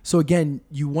floor. So again,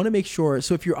 you want to make sure,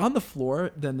 so if you're on the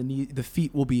floor, then the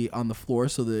feet will be on the floor.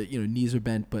 So the, knees are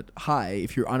bent, but high.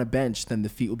 If you're on a bench, then the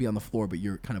feet will be on the floor, but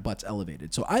your kind of butt's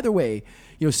elevated. So either way,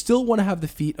 still want to have the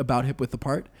feet about hip width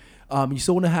apart. You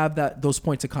still want to have those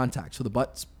points of contact. So the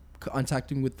butt's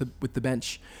contacting with the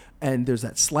bench, and there's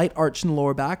that slight arch in the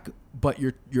lower back, but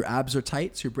your abs are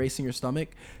tight, so you're bracing your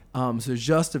stomach. So there's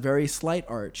just a very slight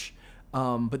arch.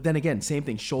 But then again, same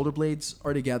thing. Shoulder blades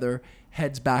are together,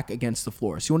 heads back against the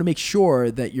floor. So you want to make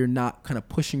sure that you're not kind of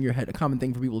pushing your head. A common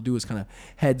thing for people to do is kind of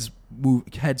heads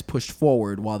pushed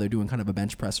forward while they're doing kind of a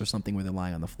bench press or something where they're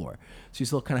lying on the floor. So you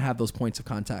still kind of have those points of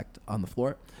contact on the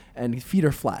floor, and feet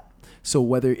are flat.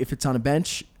 So if it's on a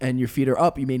bench and your feet are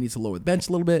up, you may need to lower the bench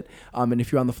a little bit. And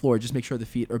if you're on the floor, just make sure the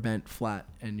feet are bent flat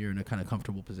and you're in a kind of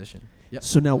comfortable position. Yep.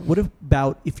 So now, what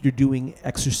about if you're doing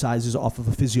exercises off of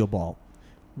a physio ball,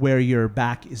 where your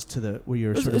back is to where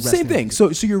you're sort of same resting? thing. So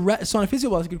on a physio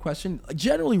ball, that's a good question.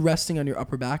 Generally resting on your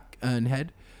upper back and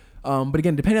head. But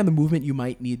again, depending on the movement, you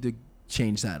might need to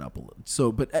change that up a little.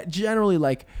 So, but generally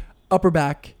like upper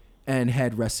back and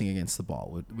head resting against the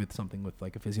ball with something with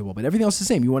like a physio ball. But everything else is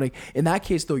the same. You want to, in that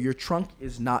case though, your trunk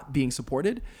is not being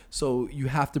supported. So you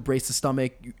have to brace the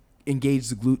stomach, engage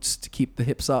the glutes to keep the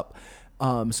hips up.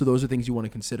 So those are things you want to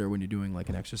consider when you're doing like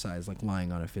an exercise, like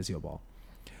lying on a physio ball.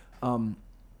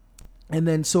 And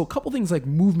then, so a couple things like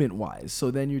movement wise.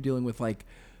 So then you're dealing with like,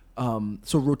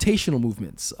 so rotational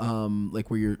movements,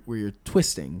 like where you're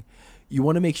twisting. You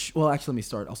want to make sure, well, actually,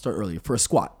 I'll start earlier for a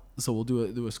squat. So we'll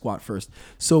do a squat first.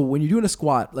 So when you're doing a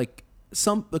squat, like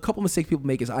a couple mistakes people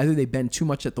make is either they bend too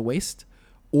much at the waist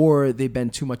or they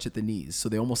bend too much at the knees. So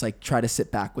they almost like try to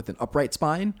sit back with an upright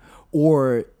spine,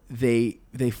 or they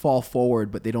fall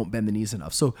forward, but they don't bend the knees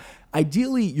enough. So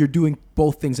ideally you're doing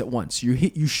both things at once.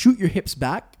 You shoot your hips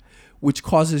back, which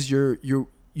causes you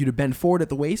to bend forward at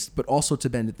the waist, but also to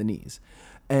bend at the knees.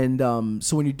 And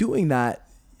so when you're doing that,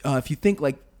 if you think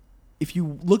like, if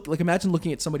you look, like imagine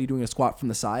looking at somebody doing a squat from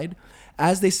the side,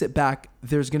 as they sit back,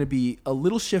 there's going to be a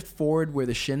little shift forward where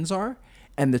the shins are,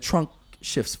 and the trunk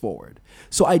shifts forward.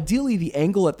 So ideally the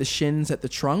angle at the shins at the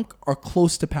trunk are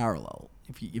close to parallel,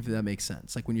 if that makes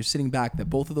sense. Like when you're sitting back, that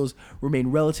both of those remain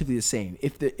relatively the same.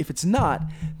 If it's not,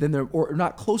 then or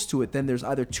not close to it, then there's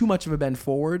either too much of a bend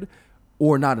forward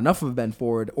or not enough of a bend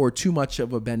forward, or too much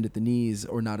of a bend at the knees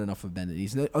or not enough of a bend at the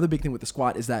knees. And the other big thing with the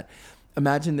squat is that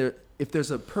imagine if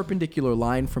there's a perpendicular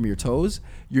line from your toes,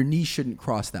 your knee shouldn't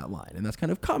cross that line. And that's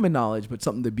kind of common knowledge, but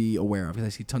something to be aware of, because I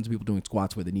see tons of people doing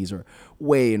squats where the knees are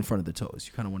way in front of the toes.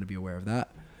 You kind of want to be aware of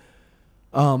that.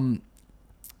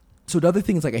 So the other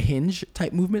thing is like a hinge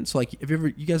type movement. So like,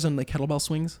 you guys done like kettlebell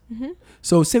swings? Mm-hmm.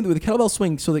 So same thing with the kettlebell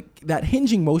swing. So that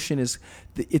hinging motion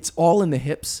it's all in the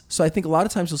hips. So I think a lot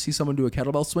of times you'll see someone do a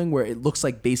kettlebell swing where it looks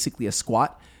like basically a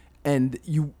squat, and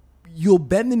you'll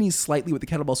bend the knees slightly with the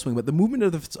kettlebell swing, but the movement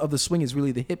of the swing is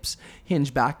really the hips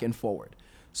hinge back and forward.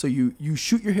 So you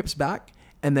shoot your hips back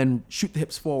and then shoot the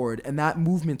hips forward, and that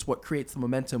movement's what creates the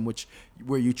momentum,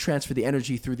 where you transfer the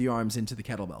energy through the arms into the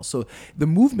kettlebell. So the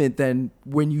movement then,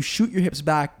 when you shoot your hips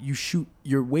back, you shoot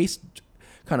your waist,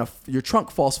 your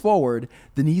trunk falls forward,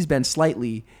 the knees bend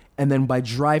slightly, and then by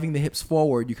driving the hips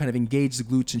forward, you kind of engage the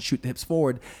glutes and shoot the hips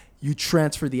forward, you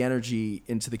transfer the energy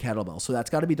into the kettlebell. So that's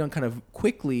got to be done kind of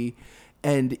quickly,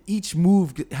 and each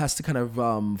move has to kind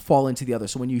of fall into the other.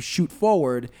 So when you shoot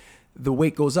forward, the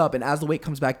weight goes up, and as the weight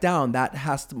comes back down,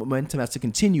 momentum has to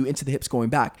continue into the hips going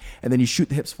back, and then you shoot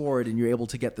the hips forward and you're able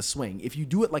to get the swing. If you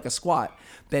do it like a squat,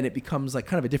 then it becomes like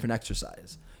kind of a different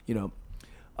exercise,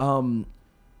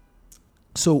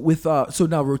 So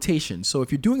now rotation. So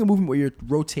if you're doing a movement where you're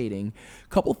rotating, a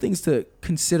couple things to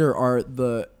consider are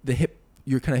the hip,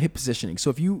 your kind of hip positioning.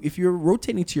 So if you're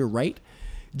rotating to your right,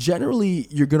 generally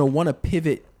you're going to want to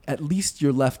pivot at least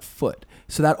your left foot.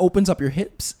 So that opens up your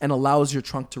hips and allows your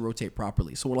trunk to rotate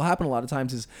properly. So what will happen a lot of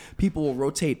times is people will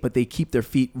rotate, but they keep their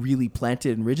feet really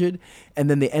planted and rigid, and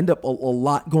then they end up a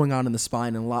lot going on in the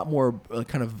spine and a lot more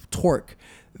kind of torque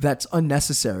that's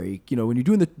unnecessary. When you're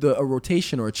doing a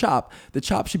rotation or a chop, the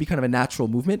chop should be kind of a natural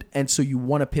movement, and so you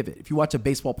want to pivot. If you watch a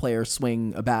baseball player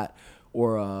swing a bat,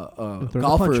 or a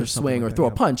golfer swing, or throw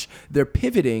a punch, they're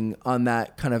pivoting on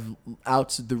that kind of out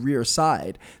to the rear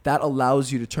side. That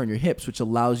allows you to turn your hips, which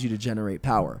allows you to generate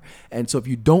power. And so if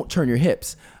you don't turn your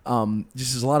hips,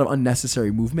 this is a lot of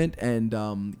unnecessary movement, and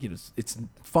it's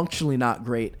functionally not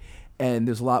great. And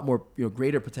there's a lot more,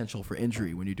 greater potential for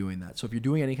injury when you're doing that. So if you're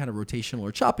doing any kind of rotational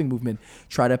or chopping movement,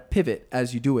 try to pivot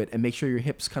as you do it, and make sure your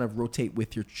hips kind of rotate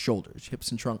with your shoulders.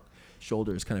 Hips and trunk,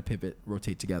 shoulders kind of pivot,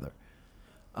 rotate together.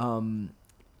 So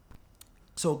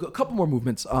a couple more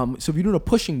movements. So if you're doing a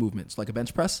pushing movement, like a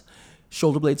bench press,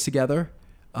 shoulder blades together,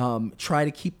 try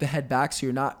to keep the head back so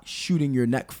you're not shooting your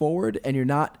neck forward, and you're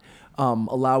not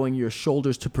allowing your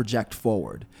shoulders to project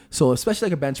forward. So especially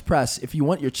like a bench press, if you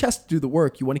want your chest to do the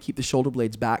work, you want to keep the shoulder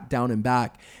blades back, down and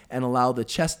back, and allow the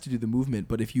chest to do the movement.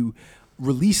 But if you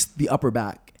release the upper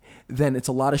back, then it's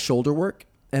a lot of shoulder work,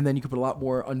 and then you can put a lot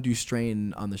more undue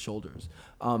strain on the shoulders.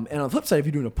 And on the flip side, if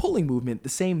you're doing a pulling movement, the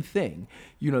same thing.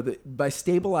 By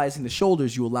stabilizing the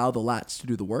shoulders, you allow the lats to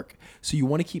do the work. So you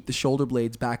want to keep the shoulder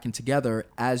blades back and together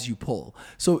as you pull.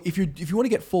 So if you want to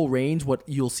get full range, what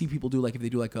you'll see people do, like if they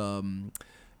do like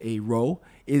a row,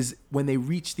 is when they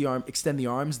reach the arm, extend the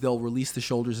arms, they'll release the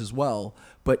shoulders as well.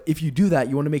 But if you do that,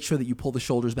 you want to make sure that you pull the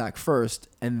shoulders back first,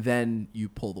 and then you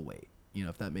pull the weight.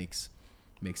 If that makes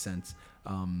sense.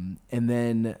 And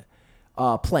then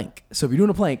plank. So if you're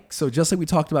doing a plank, so just like we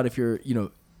talked about, if you're,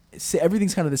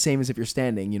 everything's kind of the same as if you're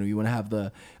standing. You want to have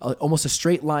the almost a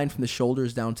straight line from the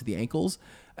shoulders down to the ankles,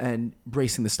 and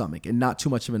bracing the stomach, and not too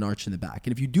much of an arch in the back.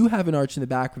 And if you do have an arch in the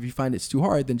back, or if you find it's too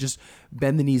hard, then just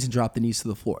bend the knees and drop the knees to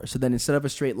the floor. So then instead of a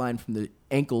straight line from the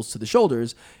ankles to the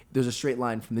shoulders, there's a straight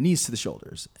line from the knees to the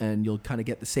shoulders, and you'll kind of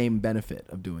get the same benefit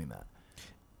of doing that.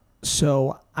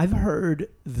 So I've heard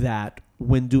that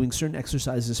when doing certain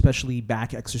exercises, especially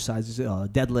back exercises,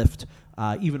 deadlift,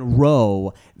 even a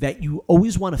row, that you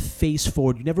always want to face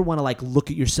forward. You never want to look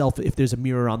at yourself if there's a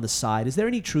mirror on the side. Is there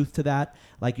any truth to that?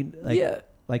 Yeah.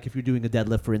 Like if you're doing a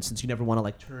deadlift, for instance, you never want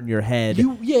to turn your head.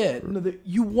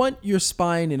 You want your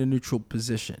spine in a neutral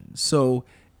position. So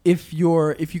if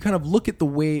you kind of look at the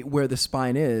way where the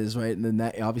spine is, right, and then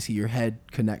that obviously your head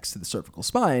connects to the cervical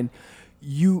spine.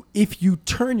 If you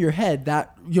turn your head,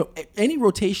 that any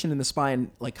rotation in the spine,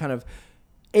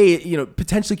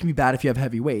 potentially can be bad if you have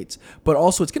heavy weights, but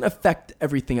also it's going to affect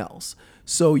everything else.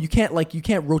 So you can't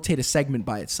rotate a segment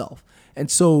by itself,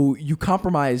 and so you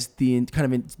compromise the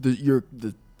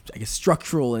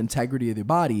structural integrity of the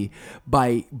body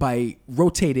by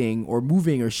rotating or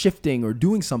moving or shifting or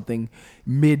doing something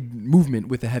mid movement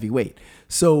with a heavy weight.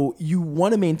 So you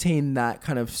want to maintain that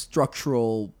kind of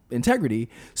structural integrity.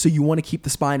 So you want to keep the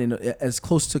spine in as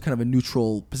close to kind of a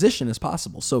neutral position as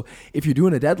possible. So if you're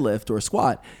doing a deadlift or a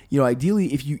squat,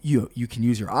 ideally if you can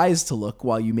use your eyes to look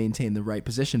while you maintain the right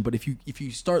position. But if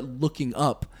you start looking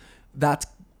up, that's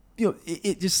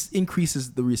it just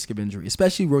increases the risk of injury.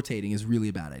 Especially rotating is really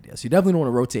a bad idea. So you definitely don't want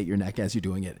to rotate your neck as you're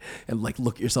doing it, and look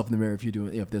at yourself in the mirror if you're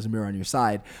doing if there's a mirror on your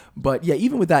side. But yeah,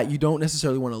 even with that, you don't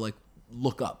necessarily want to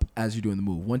look up as you're doing the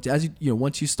move.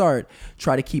 Once you start,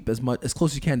 try to keep as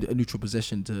close as you can to a neutral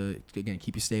position to again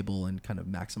keep you stable and kind of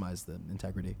maximize the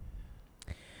integrity.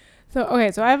 So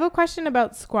I have a question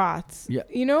about squats. Yeah.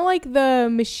 The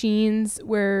machines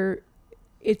where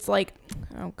it's oh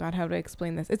God, how do I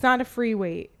explain this? It's not a free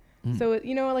weight. Mm. So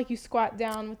you squat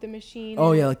down with the machine.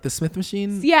 Oh yeah, like the Smith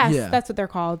machine. Yes, yeah. That's what they're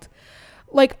called.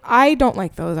 I don't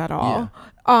like those at all.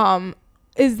 Yeah.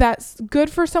 Is that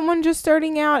good for someone just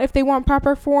starting out if they want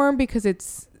proper form? Because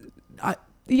it's, what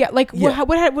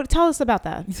tell us about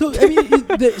that. So I mean,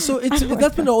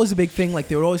 that's been always a big thing.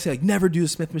 They would always say never do the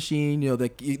Smith machine.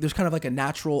 There's kind of a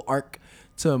natural arc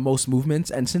to most movements,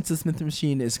 and since the Smith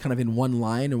machine is kind of in one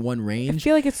line or one range, I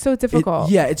feel like it's so difficult.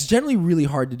 It's generally really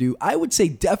hard to do. I would say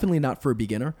definitely not for a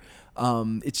beginner.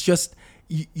 It's just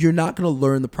you're not going to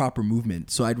learn the proper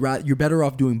movement. So you're better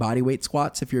off doing body weight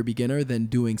squats if you're a beginner than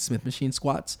doing Smith machine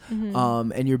squats.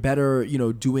 Mm-hmm. And you're better,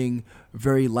 doing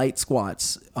very light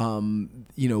squats,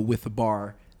 with a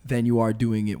bar than you are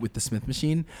doing it with the Smith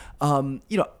machine. I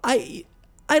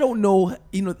don't know,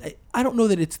 I don't know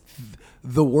that it's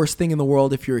the worst thing in the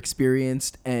world if you're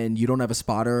experienced and you don't have a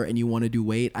spotter and you want to do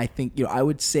weight. I think, I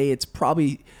would say it's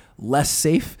probably less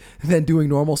safe than doing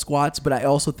normal squats, but I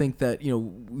also think that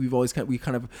we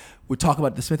would talk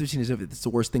about the Smith machine as if it's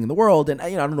the worst thing in the world, and I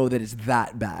don't know that it's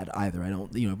that bad either. I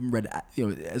don't read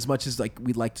as much as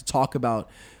we'd like to talk about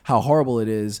how horrible it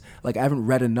is. I haven't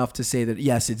read enough to say that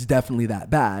yes, it's definitely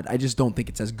that bad. I just don't think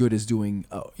it's as good as doing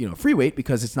free weight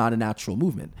because it's not a natural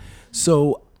movement.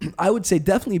 So I would say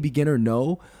definitely beginner,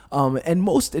 no. And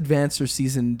most advanced or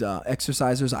seasoned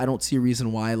exercisers, I don't see a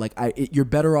reason why. You're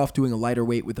better off doing a lighter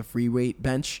weight with a free weight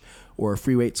bench or a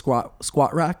free weight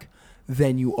squat rack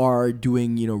than you are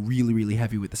doing really really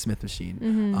heavy with the Smith machine.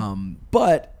 Mm-hmm.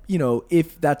 But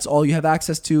if that's all you have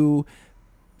access to,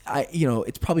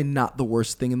 it's probably not the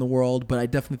worst thing in the world. But I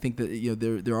definitely think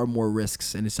that there are more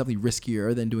risks, and it's definitely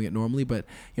riskier than doing it normally. But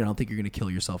I don't think you're going to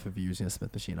kill yourself if you're using a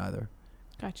Smith machine either.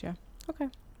 Gotcha. Okay.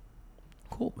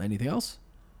 Cool. Anything else?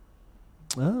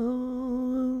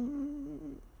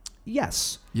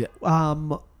 Yes. Yeah.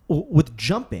 With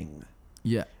jumping.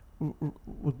 Yeah.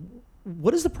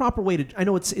 What is the proper way to? I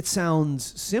know it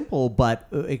sounds simple, but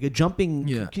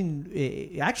jumping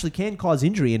actually can cause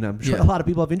injury, and I'm sure a lot of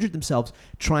people have injured themselves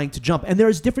trying to jump. And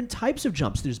there's different types of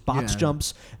jumps. There's box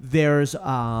jumps. There's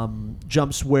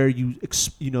jumps where you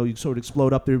you sort of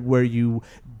explode up there, where you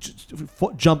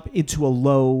jump into a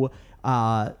low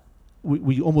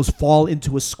we almost fall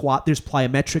into a squat. There's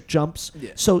plyometric jumps.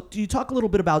 Yeah. So do you talk a little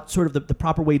bit about sort of the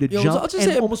proper way to Yeah, jump I'll just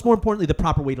and say- almost more importantly, the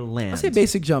proper way to land? I'll say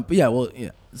basic jump. Yeah, well, yeah.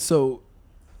 So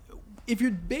if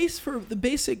you're for the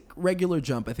basic regular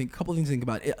jump, I think a couple of things to think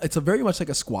about. It's a very much like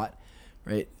a squat,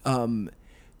 right?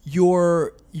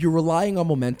 You're relying on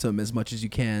momentum as much as you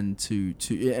can to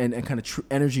and kind of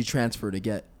energy transfer to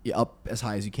get you up as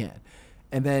high as you can.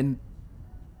 And then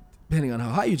depending on how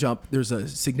high you jump, there's a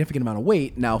significant amount of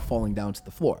weight now falling down to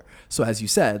the floor. So as you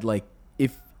said, like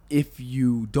if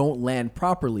you don't land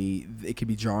properly, it could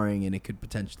be jarring and it could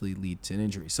potentially lead to an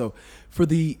injury. So for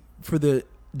the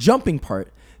jumping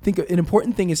part, I think an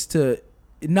important thing is to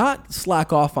not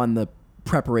slack off on the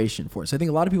preparation for it. So I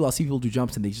think a lot of people, I'll see people do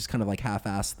jumps and they just kind of like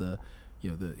half-ass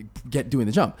doing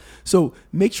the jump. So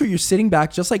make sure you're sitting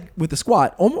back just like with the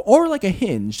squat or like a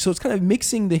hinge. So it's kind of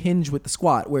mixing the hinge with the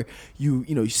squat where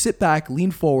you sit back,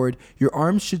 lean forward, your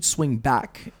arms should swing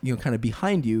back, kind of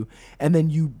behind you. And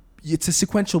then it's a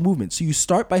sequential movement. So you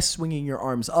start by swinging your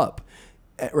arms up,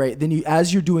 right? Then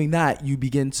as you're doing that, you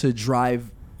begin to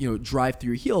drive through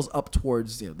your heels up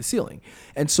towards the ceiling.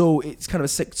 And so it's kind of a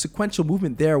sequential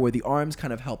movement there where the arms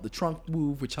kind of help the trunk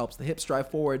move, which helps the hips drive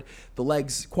forward, the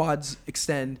legs, quads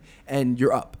extend, and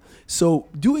you're up. So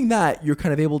doing that, you're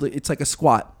kind of able to, it's like a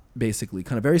squat, basically,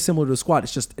 kind of very similar to a squat.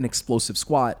 It's just an explosive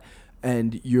squat,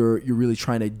 and you're really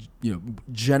trying to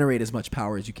generate as much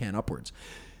power as you can upwards.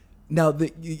 Now, the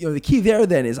key there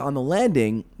then is on the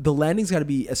landing. The landing's got to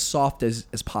be as soft as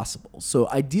possible. So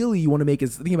ideally, you want to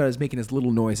think about it as making as little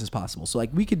noise as possible. So like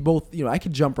we could both, I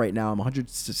could jump right now. I'm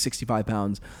 165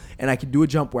 pounds, and I could do a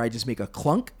jump where I just make a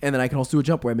clunk, and then I can also do a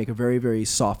jump where I make a very, very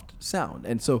soft sound.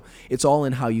 And so it's all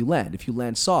in how you land. If you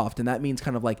land soft, and that means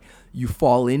kind of like you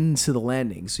fall into the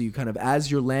landing. So you kind of,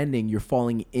 as you're landing, you're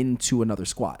falling into another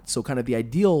squat. So kind of the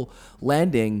ideal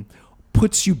landing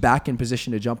puts you back in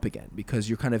position to jump again because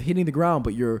you're kind of hitting the ground,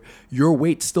 but your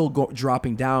weight's still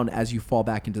dropping down as you fall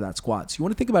back into that squat. So you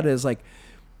want to think about it as like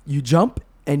you jump,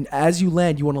 and as you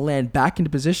land, you want to land back into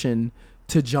position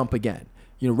to jump again.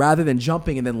 Rather than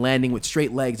jumping and then landing with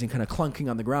straight legs and kind of clunking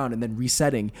on the ground and then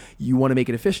resetting, you want to make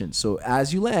it efficient. So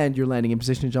as you land, you're landing in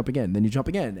position to jump again. Then you jump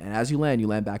again. And as you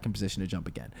land back in position to jump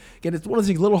again. Again, it's one of the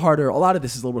things a little harder. A lot of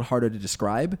this is a little bit harder to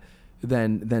describe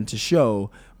than to show,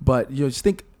 but just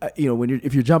think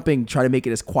if you're jumping, try to make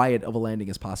it as quiet of a landing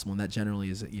as possible, and that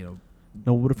generally is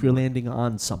Now, what if you're landing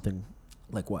on something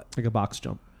like what, like a box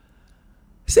jump?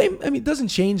 Same. I mean, it doesn't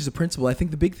change the principle. I think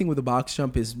the big thing with a box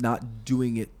jump is not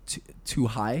doing it too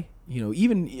high.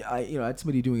 Even I had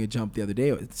somebody doing a jump the other day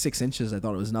at 6 inches. I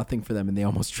thought it was nothing for them, and they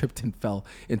almost tripped and fell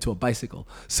into a bicycle.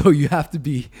 So you have to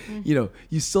be,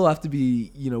 you still have to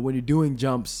be, when you're doing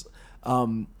jumps,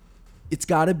 it's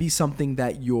got to be something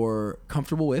that you're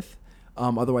comfortable with.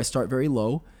 Otherwise, start very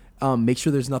low. Make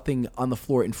sure there's nothing on the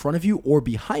floor in front of you or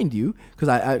behind you, because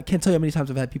I can't tell you how many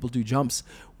times I've had people do jumps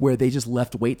where they just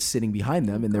left weights sitting behind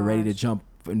them and they're ready to jump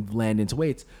and land into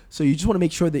weights. So you just want to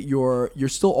make sure that you're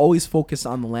still always focused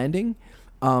on the landing,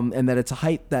 and that it's a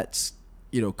height that's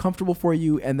comfortable for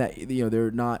you, and that there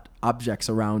are not objects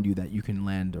around you that you can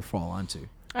land or fall onto.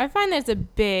 I find there's a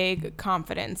big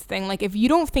confidence thing. Like, if you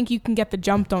don't think you can get the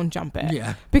jump, don't jump it.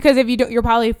 Yeah. Because if you don't, you'll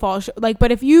probably fall.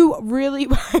 But if you really,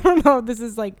 I don't know, this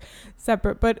is like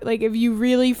separate, but like if you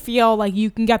really feel like you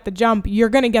can get the jump, you're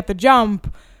going to get the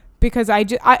jump. Because I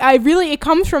really, it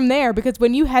comes from there. Because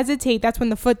when you hesitate, that's when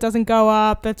the foot doesn't go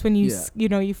up. That's when you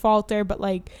you falter. But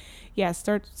like,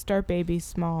 start baby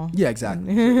small. Yeah,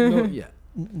 exactly.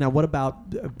 Now, what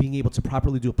about being able to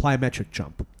properly do a plyometric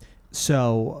jump?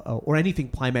 So, or anything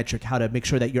plyometric, how to make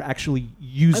sure that you're actually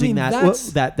using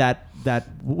what's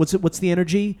the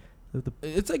energy?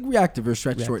 It's like reactive or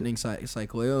stretch shortening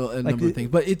cycle, a number of things.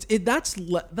 But you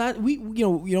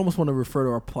almost want to refer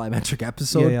to our plyometric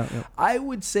episode. Yeah. I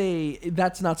would say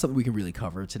that's not something we can really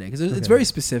cover today because it's very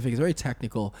specific, it's very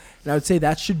technical, and I would say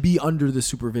that should be under the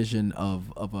supervision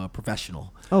of a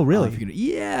professional. Oh, really?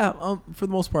 For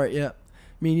the most part, yeah.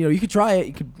 I mean, you could try it.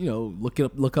 You could,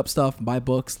 look up stuff, buy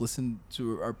books, listen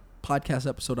to our podcast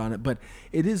episode on it. But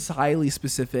it is highly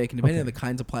specific, and depending on the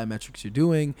kinds of plyometrics you're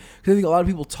doing, because I think a lot of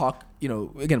people talk.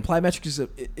 Again, plyometrics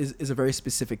is a very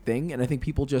specific thing, and I think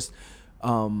people just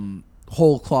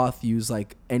whole cloth use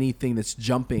like anything that's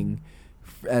jumping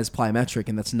as plyometric,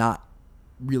 and that's not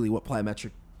really what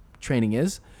plyometric training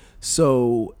is.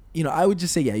 So. I would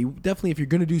just say, you definitely, if you're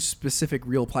going to do specific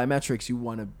real plyometrics, you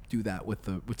want to do that with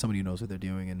somebody who knows what they're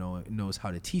doing and knows how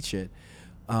to teach it,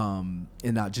 and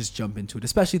not just jump into it.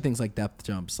 Especially things like depth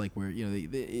jumps, like where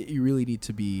you really need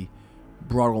to be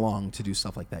brought along to do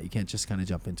stuff like that. You can't just kind of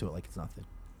jump into it like it's nothing.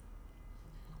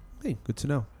 Hey, good to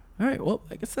know. All right. Well,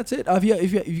 I guess that's it.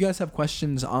 If you guys have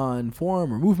questions on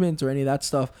form or movement or any of that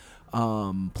stuff,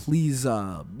 please,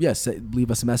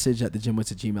 leave us a message at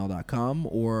thegymwits@gmail.com,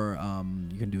 or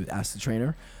you can do Ask the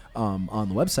Trainer on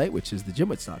the website, which is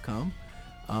thegymwits.com.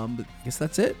 But I guess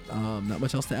that's it. Not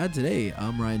much else to add today.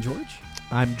 I'm Ryan George.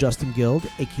 I'm Justin Guild,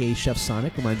 a.k.a. Chef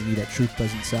Sonic, reminding you that truth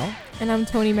doesn't sell. And I'm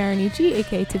Tony Marinucci,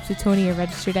 aka Tips with Tony, a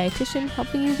registered dietitian,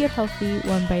 helping you get healthy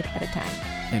one bite at a time.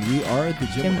 And we are the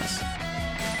Gym Wits.